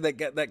outside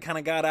that kind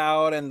of got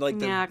out, and like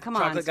the come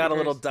on, chocolate got a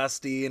little Snickers.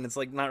 dusty, and it's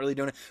like not really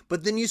doing it.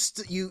 But then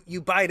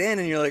you bite in,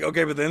 and you're like,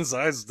 okay, but the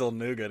inside's still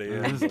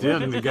nougaty.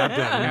 Still, you got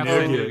that.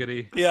 Absolute nougat.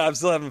 nougaty. Yeah, I'm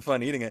still having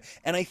fun eating it.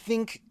 And I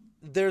think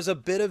there's a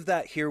bit of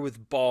that here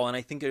with BAAL, and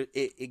I think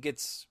it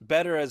gets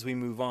better as we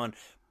move on.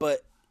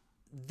 But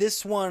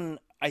this one,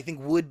 I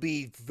think, would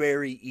be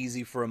very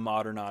easy for a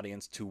modern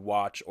audience to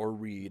watch or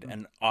read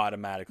and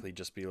automatically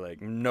just be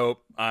like,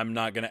 nope, I'm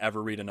not going to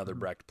ever read another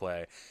Brecht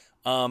play.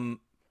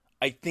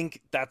 I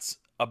think that's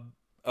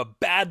a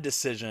bad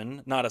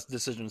decision, not a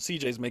decision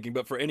CJ's making,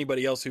 but for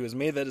anybody else who has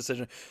made that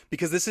decision,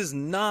 because this is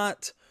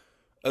not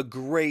a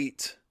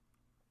great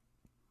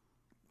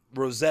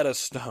Rosetta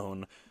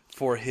Stone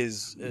for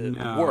his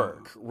No.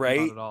 work, right?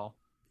 Not at all.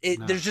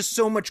 There's just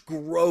so much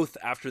growth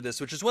after this,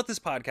 which is what this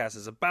podcast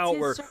is about. It's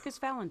Where his Circus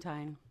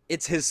Valentine.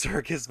 it's his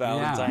circus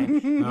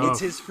Valentine. Oh. It's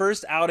his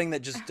first outing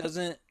that just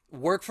doesn't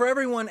work for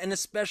everyone, and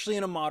especially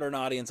in a modern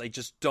audience. I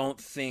just don't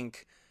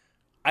think.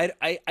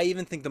 I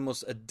even think the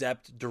most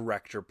adept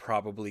director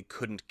probably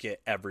couldn't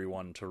get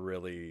everyone to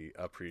really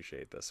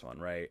appreciate this one,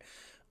 right?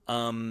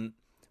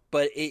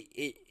 But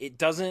it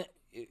doesn't.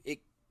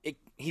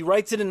 He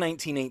writes it in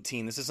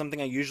 1918. This is something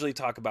I usually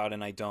talk about,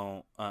 and I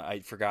don't. I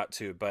forgot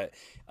to, but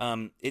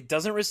it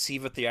doesn't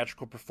receive a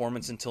theatrical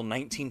performance until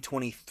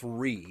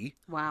 1923,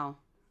 Wow.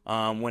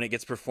 when it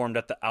gets performed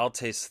at the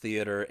Altes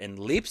Theater in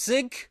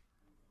Leipzig,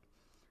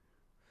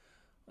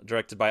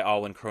 directed by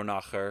Alwin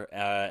Kronacher,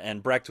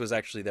 and Brecht was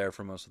actually there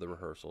for most of the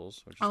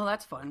rehearsals. Which is, Oh,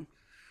 that's fun.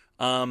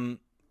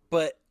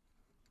 but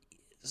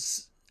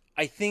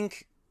I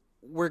think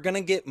we're going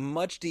to get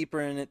much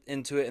deeper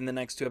into it in the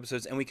next two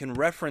episodes, and we can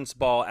reference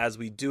BAAL as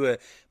we do it.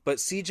 But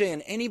CJ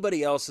and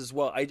anybody else as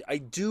well, I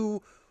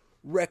do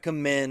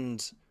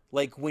recommend,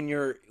 like, when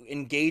you're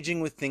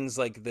engaging with things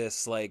like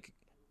this, like,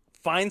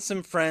 find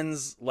some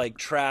friends like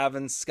Trav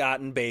and Scott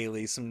and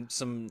Bailey,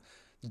 some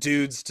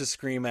dudes to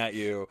scream at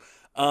you,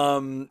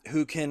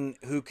 who can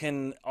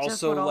also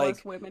Just what all like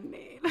us women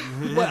need.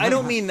 well, I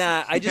don't mean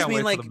that. I just Can't mean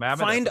wait like for the Mammoth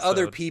find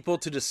other episode. people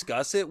to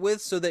discuss it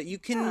with, so that you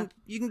can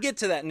get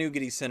to that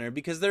nougaty center,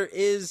 because there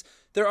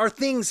are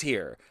things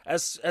here,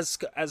 as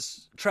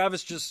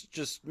Travis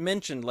just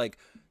mentioned, like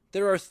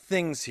there are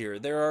things here.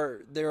 There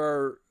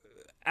are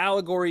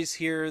allegories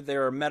here.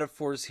 There are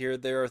metaphors here.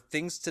 There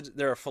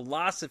are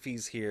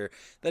philosophies here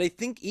that I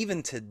think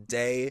even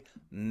today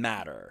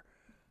matter.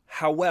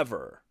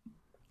 However,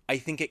 I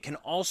think it can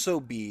also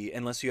be,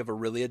 unless you have a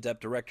really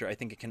adept director, I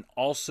think it can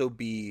also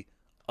be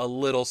a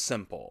little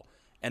simple.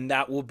 And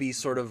that will be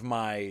sort of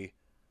my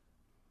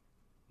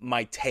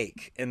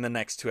take in the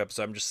next two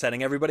episodes. I'm just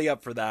setting everybody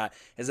up for that,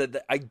 is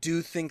that I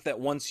do think that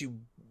once you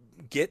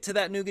get to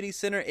that nougaty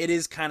center, it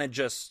is kind of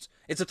just,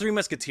 it's a Three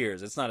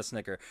Musketeers. It's not a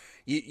Snicker.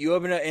 You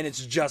open it and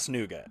it's just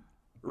nougat,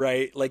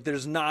 right? Like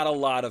there's not a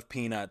lot of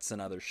peanuts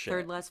and other shit.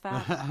 Third less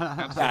fat.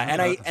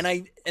 Yeah,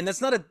 and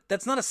that's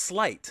not a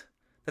slight.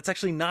 That's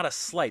actually not a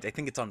slight. I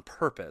think it's on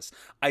purpose.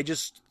 I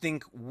just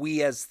think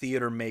we as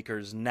theater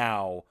makers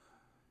now,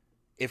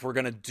 if we're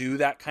gonna do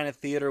that kind of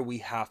theater, we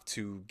have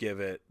to give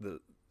it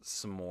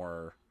some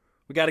more.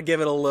 We got to give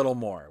it a little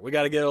more. We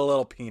got to give it a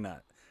little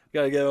peanut. We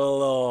got to give it a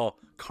little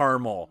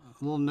caramel,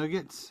 Little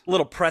nuggets. a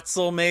little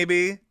pretzel,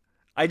 maybe.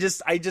 I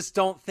just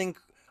don't think.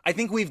 I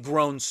think we've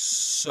grown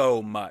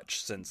so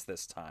much since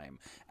this time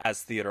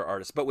as theater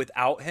artists, but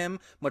without him,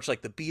 much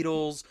like the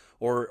Beatles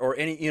or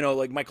any,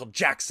 like Michael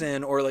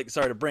Jackson, or like,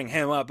 sorry to bring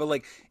him up, but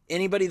like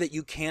anybody that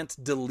you can't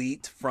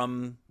delete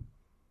from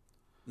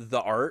the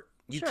art,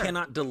 you Sure.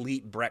 cannot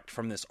delete Brecht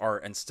from this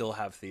art and still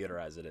have theater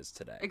as it is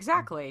today.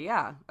 Exactly.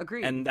 Yeah.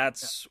 Agreed. And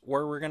that's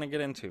where we're going to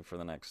get into for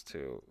the next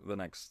 2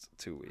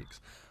 weeks.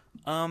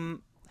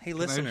 Hey,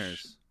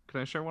 listeners.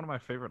 Can I share one of my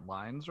favorite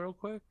lines real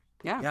quick?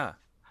 yeah. Yeah.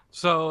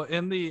 So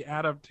in the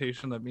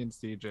adaptation that me and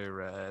CJ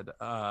read,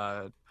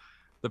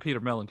 the Peter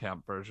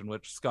Mellencamp version,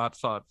 which Scott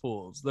saw at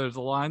Fools, there's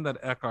a line that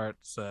Eckhart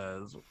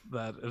says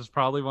that is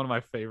probably one of my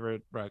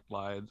favorite Brecht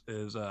lines,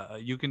 is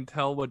you can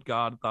tell what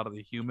God thought of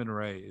the human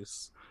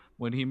race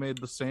when he made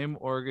the same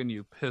organ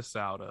you piss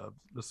out of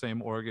the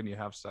same organ you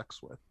have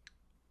sex with.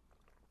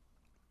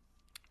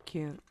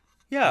 Cute.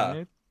 Yeah.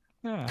 Right?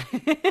 Yeah.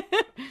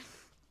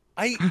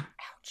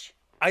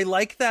 I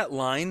like that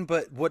line,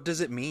 but what does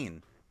it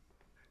mean?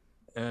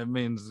 it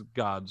means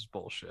God's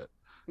bullshit.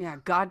 Yeah,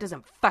 God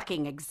doesn't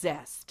fucking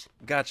exist.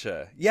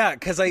 Gotcha. Yeah,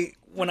 because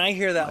when I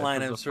hear that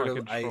line, I'm sort of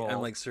fucking troll.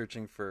 I'm like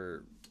searching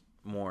for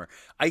more.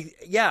 I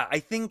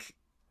think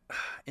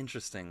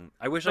interesting.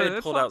 I wish I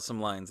had pulled out some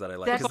lines that I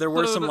like, because there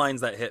were some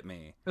lines that hit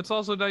me. It's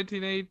also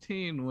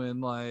 1918 when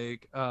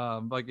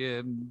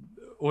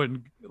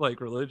when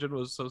religion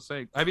was so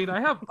sacred. I mean,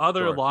 I have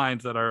other Sure.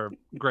 lines that are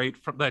great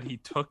that he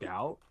took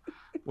out,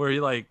 where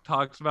he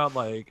talks about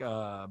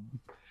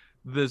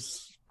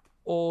this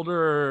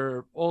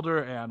older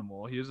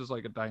animal. He uses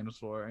a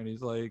dinosaur, and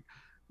he's like,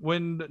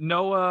 when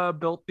Noah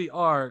built the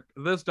ark,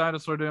 this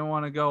dinosaur didn't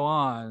want to go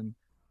on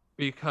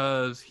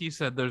because he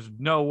said there's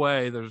no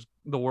way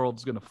the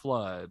world's gonna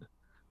flood,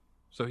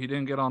 so he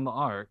didn't get on the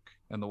ark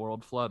and the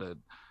world flooded.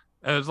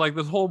 And it's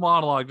this whole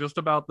monologue just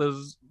about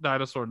this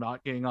dinosaur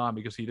not getting on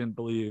because he didn't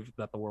believe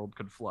that the world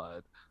could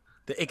flood.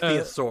 The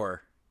ichthyosaur.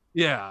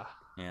 Yeah.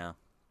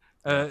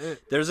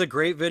 There's a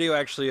great video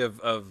actually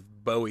of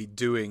Bowie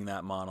doing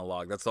that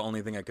monologue. That's the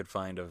only thing I could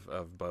find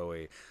of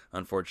Bowie,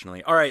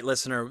 unfortunately. All right,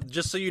 listener,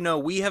 just so you know,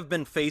 we have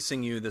been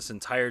facing you this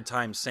entire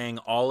time, saying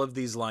all of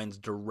these lines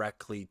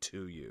directly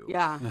to you.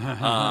 Yeah.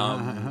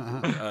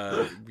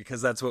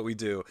 Because that's what we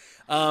do.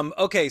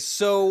 Okay,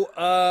 so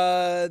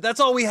that's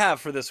all we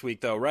have for this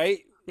week, though, right?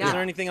 Yeah. Is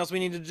there anything else we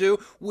need to do?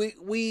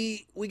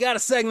 We got a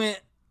segment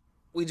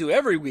we do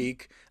every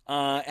week.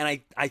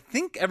 And I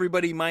think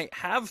everybody might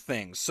have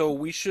things, so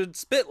we should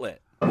spitlet.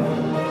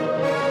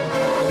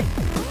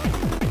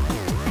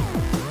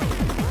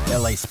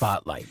 LA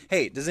Spotlight.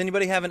 Hey, does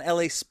anybody have an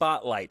LA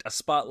spotlight? A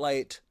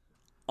spotlight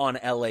on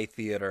LA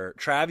theater?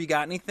 Trav, you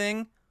got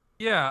anything?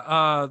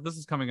 Yeah, this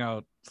is coming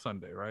out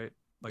Sunday, right?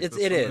 It this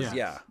is, Sunday?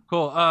 yeah.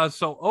 Cool.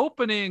 So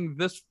opening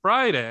this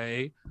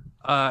Friday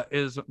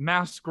is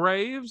Mass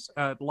Graves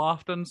at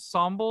Loft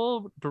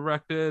Ensemble,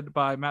 directed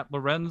by Matt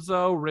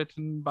Lorenzo,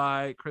 written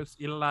by Chris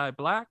Eli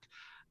Black.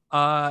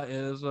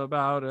 Is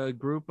about a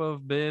group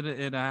of men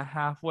in a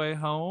halfway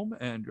home,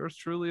 and yours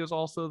truly is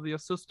also the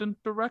assistant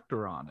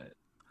director on it.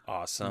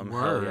 Awesome.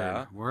 Word, Hell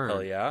yeah. word.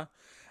 Hell yeah.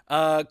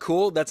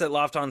 Cool. That's at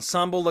Loft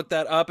Ensemble. Look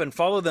that up and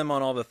follow them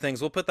on all the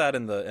things. We'll put that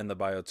in the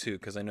bio too,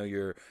 because I know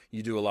you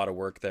do a lot of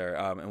work there.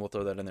 And we'll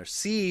throw that in there.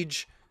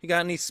 Siege, you got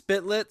any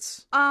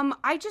spitlets?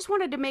 I just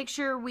wanted to make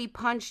sure we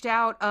punched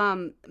out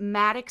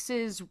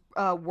Maddox's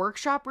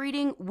workshop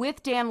reading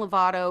with Dan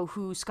Lovato,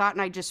 who Scott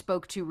and I just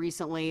spoke to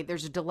recently.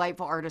 There's a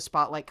delightful artist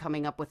spotlight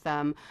coming up with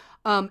them.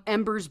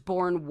 Embers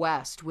Born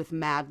West with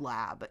Mad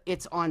Lab.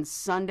 It's on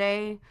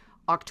Sunday,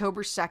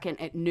 October 2nd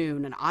at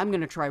noon, and I'm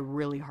going to try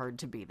really hard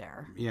to be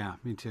there. Yeah,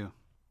 me too.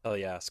 Oh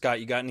yeah.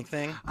 Scott, you got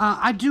anything?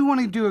 I do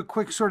want to do a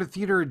quick sort of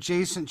theater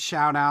adjacent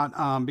shout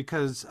out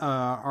because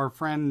our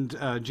friend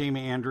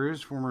Jamie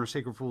Andrews, former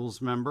Sacred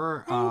Fools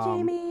member,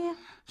 Jamie.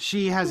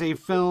 she has a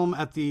film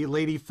at the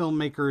Lady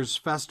Filmmakers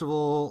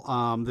Festival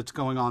that's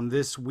going on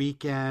this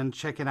weekend.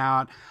 Check it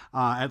out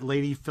at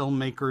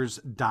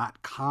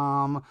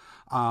ladyfilmmakers.com.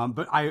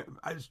 But I,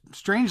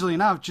 strangely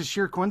enough, just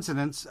sheer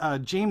coincidence,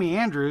 Jamie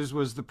Andrews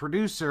was the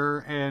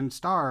producer and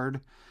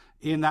starred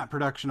in that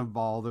production of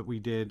BAAL that we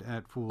did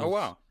at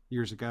Fools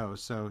years ago.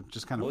 So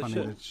just kind of funny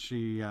that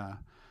she...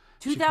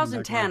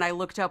 2010, I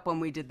looked up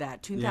when we did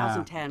that.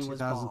 2010 was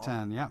BAAL.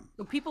 2010, yeah.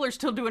 So people are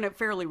still doing it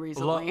fairly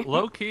recently.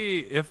 Low key,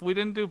 if we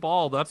didn't do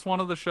BAAL, that's one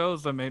of the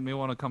shows that made me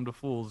want to come to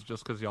Fools,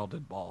 just because y'all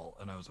did BAAL,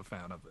 and I was a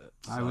fan of it.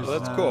 So,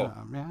 that's cool.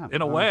 Yeah,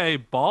 in a way,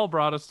 BAAL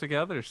brought us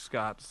together,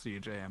 Scott,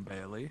 CJ, and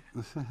Bailey.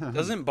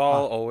 Doesn't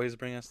BAAL always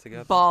bring us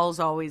together?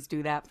 Balls always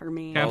do that for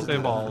me. Can't say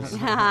balls.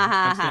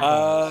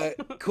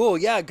 Cool.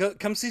 Yeah,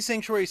 come see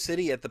Sanctuary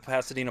City at the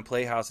Pasadena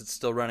Playhouse. It's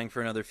still running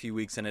for another few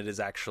weeks, and it is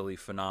actually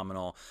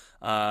phenomenal.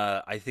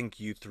 I think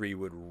you three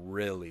would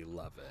really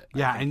love it.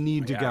 Yeah, I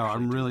need to go.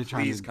 I'm really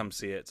trying to... Please come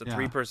see it. It's a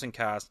 3-person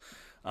cast.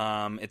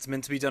 It's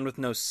meant to be done with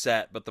no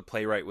set, but the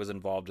playwright was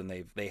involved,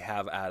 and they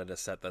have added a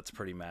set that's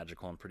pretty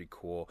magical and pretty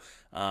cool.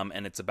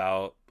 And it's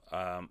about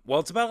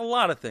it's about a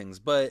lot of things,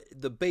 but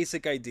the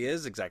basic idea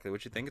is exactly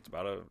what you think. It's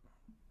about a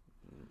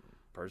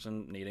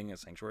person needing a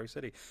sanctuary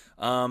city.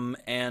 And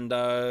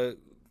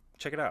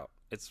check it out.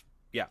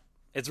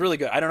 It's really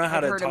good. I don't know how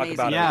to talk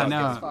about it.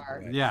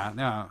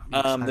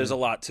 There's a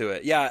lot to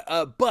it.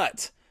 Yeah,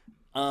 but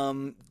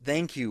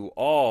thank you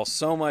all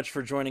so much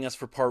for joining us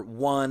for part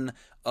 1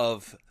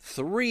 of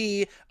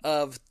 3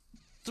 podcast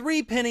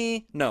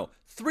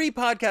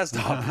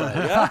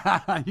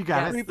opera. Yeah, you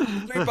got it. 3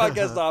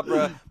 podcast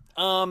opera.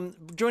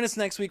 Join us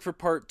next week for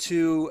part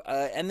 2,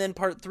 and then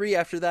part 3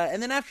 after that,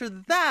 and then after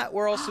that,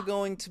 we're also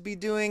going to be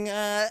doing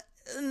a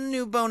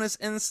new bonus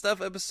and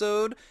stuff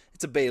episode.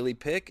 It's a Bailey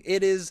pick.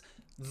 It is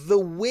The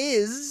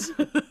Wiz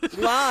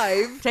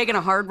live. Taking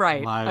a hard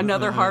right.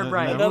 Another hard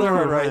right.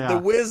 Yeah. The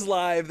Wiz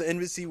live, the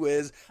NBC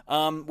Wiz,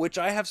 which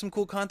I have some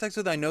cool contacts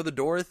with. I know the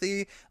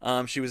Dorothy.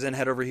 She was in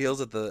Head Over Heels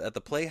at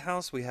the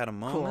Playhouse. We had a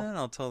moment. Cool.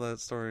 I'll tell that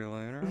story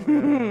later.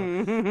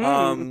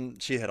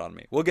 She hit on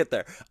me. We'll get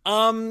there.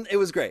 It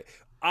was great.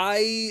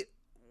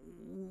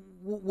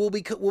 we'll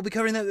be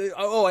covering that.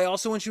 Oh, I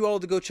also want you all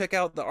to go check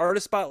out the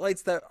artist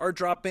spotlights that are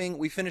dropping.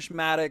 We finished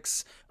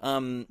Maddox,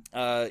 a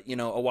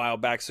while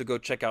back, so go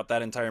check out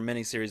that entire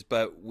miniseries.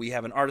 But we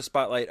have an artist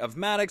spotlight of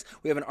Maddox.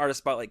 We have an artist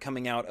spotlight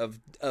coming out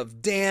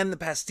of Dan, the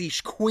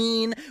Pastiche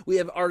Queen. We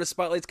have artist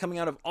spotlights coming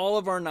out of all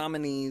of our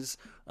nominees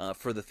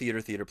for the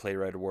Theater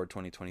Playwright Award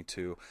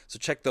 2022. So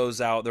check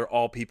those out. They're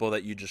all people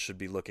that you just should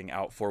be looking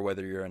out for,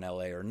 whether you're in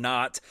LA or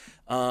not.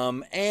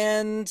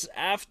 And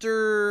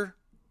after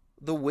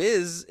The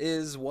Wiz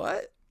is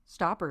what?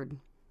 Stoppard.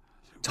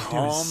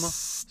 Tom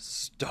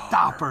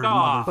Stoppard,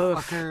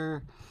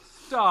 motherfucker.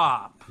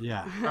 Stop.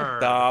 Yeah.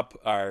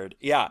 Stoppard.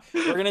 Yeah,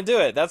 we're going to do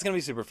it. That's going to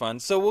be super fun.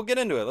 So we'll get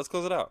into it. Let's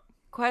close it out.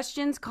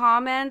 Questions,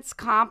 comments,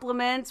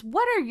 compliments.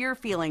 What are your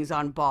feelings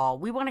on BAAL?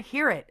 We want to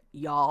hear it,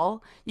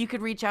 y'all. You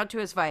could reach out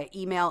to us via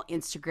email,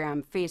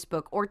 Instagram,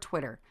 Facebook, or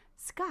Twitter.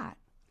 Scott.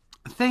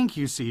 Thank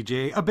you,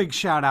 CJ. A big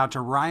shout out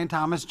to Ryan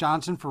Thomas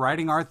Johnson for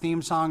writing our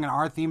theme song, and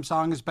our theme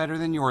song is better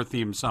than your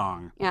theme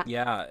song.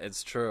 Yeah,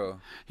 it's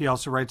true. He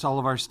also writes all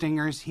of our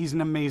stingers. He's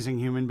an amazing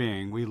human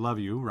being. We love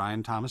you,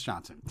 Ryan Thomas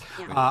Johnson.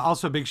 Yeah.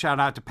 Also, a big shout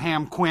out to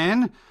Pam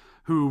Quinn,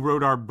 who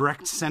wrote our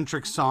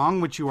Brecht-centric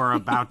song, which you are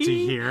about to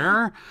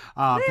hear.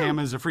 Pam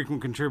is a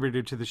frequent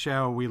contributor to the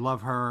show. We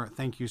love her.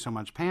 Thank you so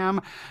much,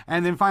 Pam.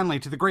 And then finally,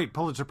 to the great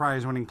Pulitzer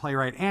Prize-winning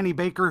playwright Annie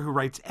Baker, who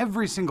writes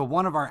every single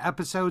one of our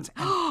episodes.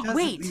 And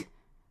Wait.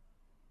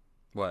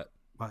 What?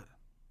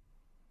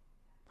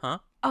 Huh?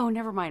 Oh,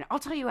 never mind. I'll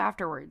tell you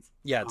afterwards.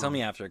 Yeah, tell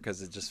me after,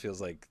 because it just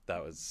feels like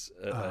that was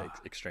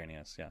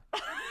extraneous. Yeah.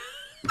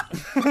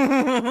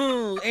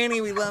 Annie,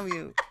 we love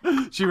you.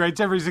 She writes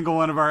every single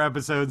one of our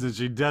episodes, and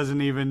she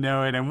doesn't even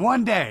know it. And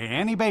one day,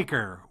 Annie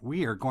Baker,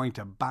 we are going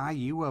to buy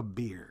you a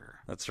beer.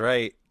 That's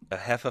right. A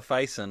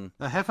Hefeweizen.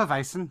 A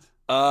Hefeweizen.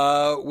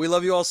 We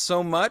love you all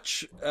so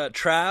much.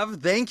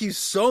 Trav, thank you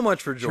so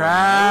much for joining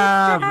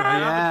Trav,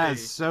 us.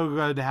 yes, so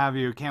good to have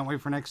you. Can't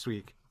wait for next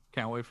week.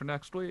 Can't wait for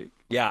next week.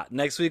 Yeah,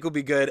 next week will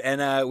be good,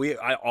 and I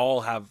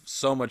all have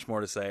so much more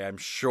to say, I'm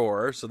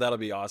sure. So that'll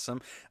be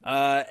awesome.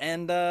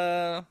 And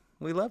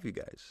we love you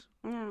guys.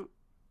 Yeah.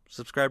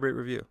 Subscribe, rate,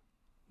 review.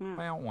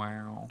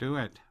 Wow. Do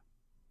it.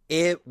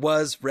 It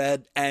was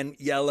red and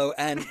yellow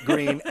and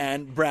green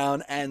and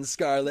brown and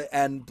scarlet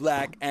and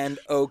black and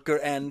ochre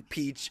and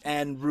peach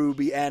and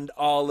ruby and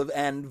olive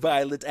and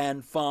violet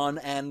and fawn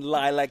and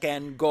lilac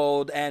and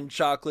gold and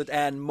chocolate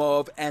and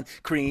mauve and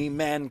cream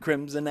and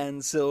crimson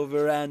and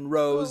silver and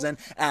rose and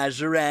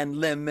azure and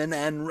lemon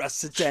and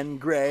russet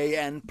and gray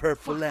and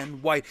purple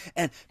and white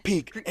and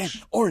pink and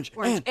orange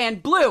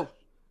And blue.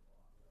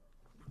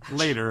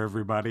 Later,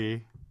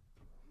 everybody.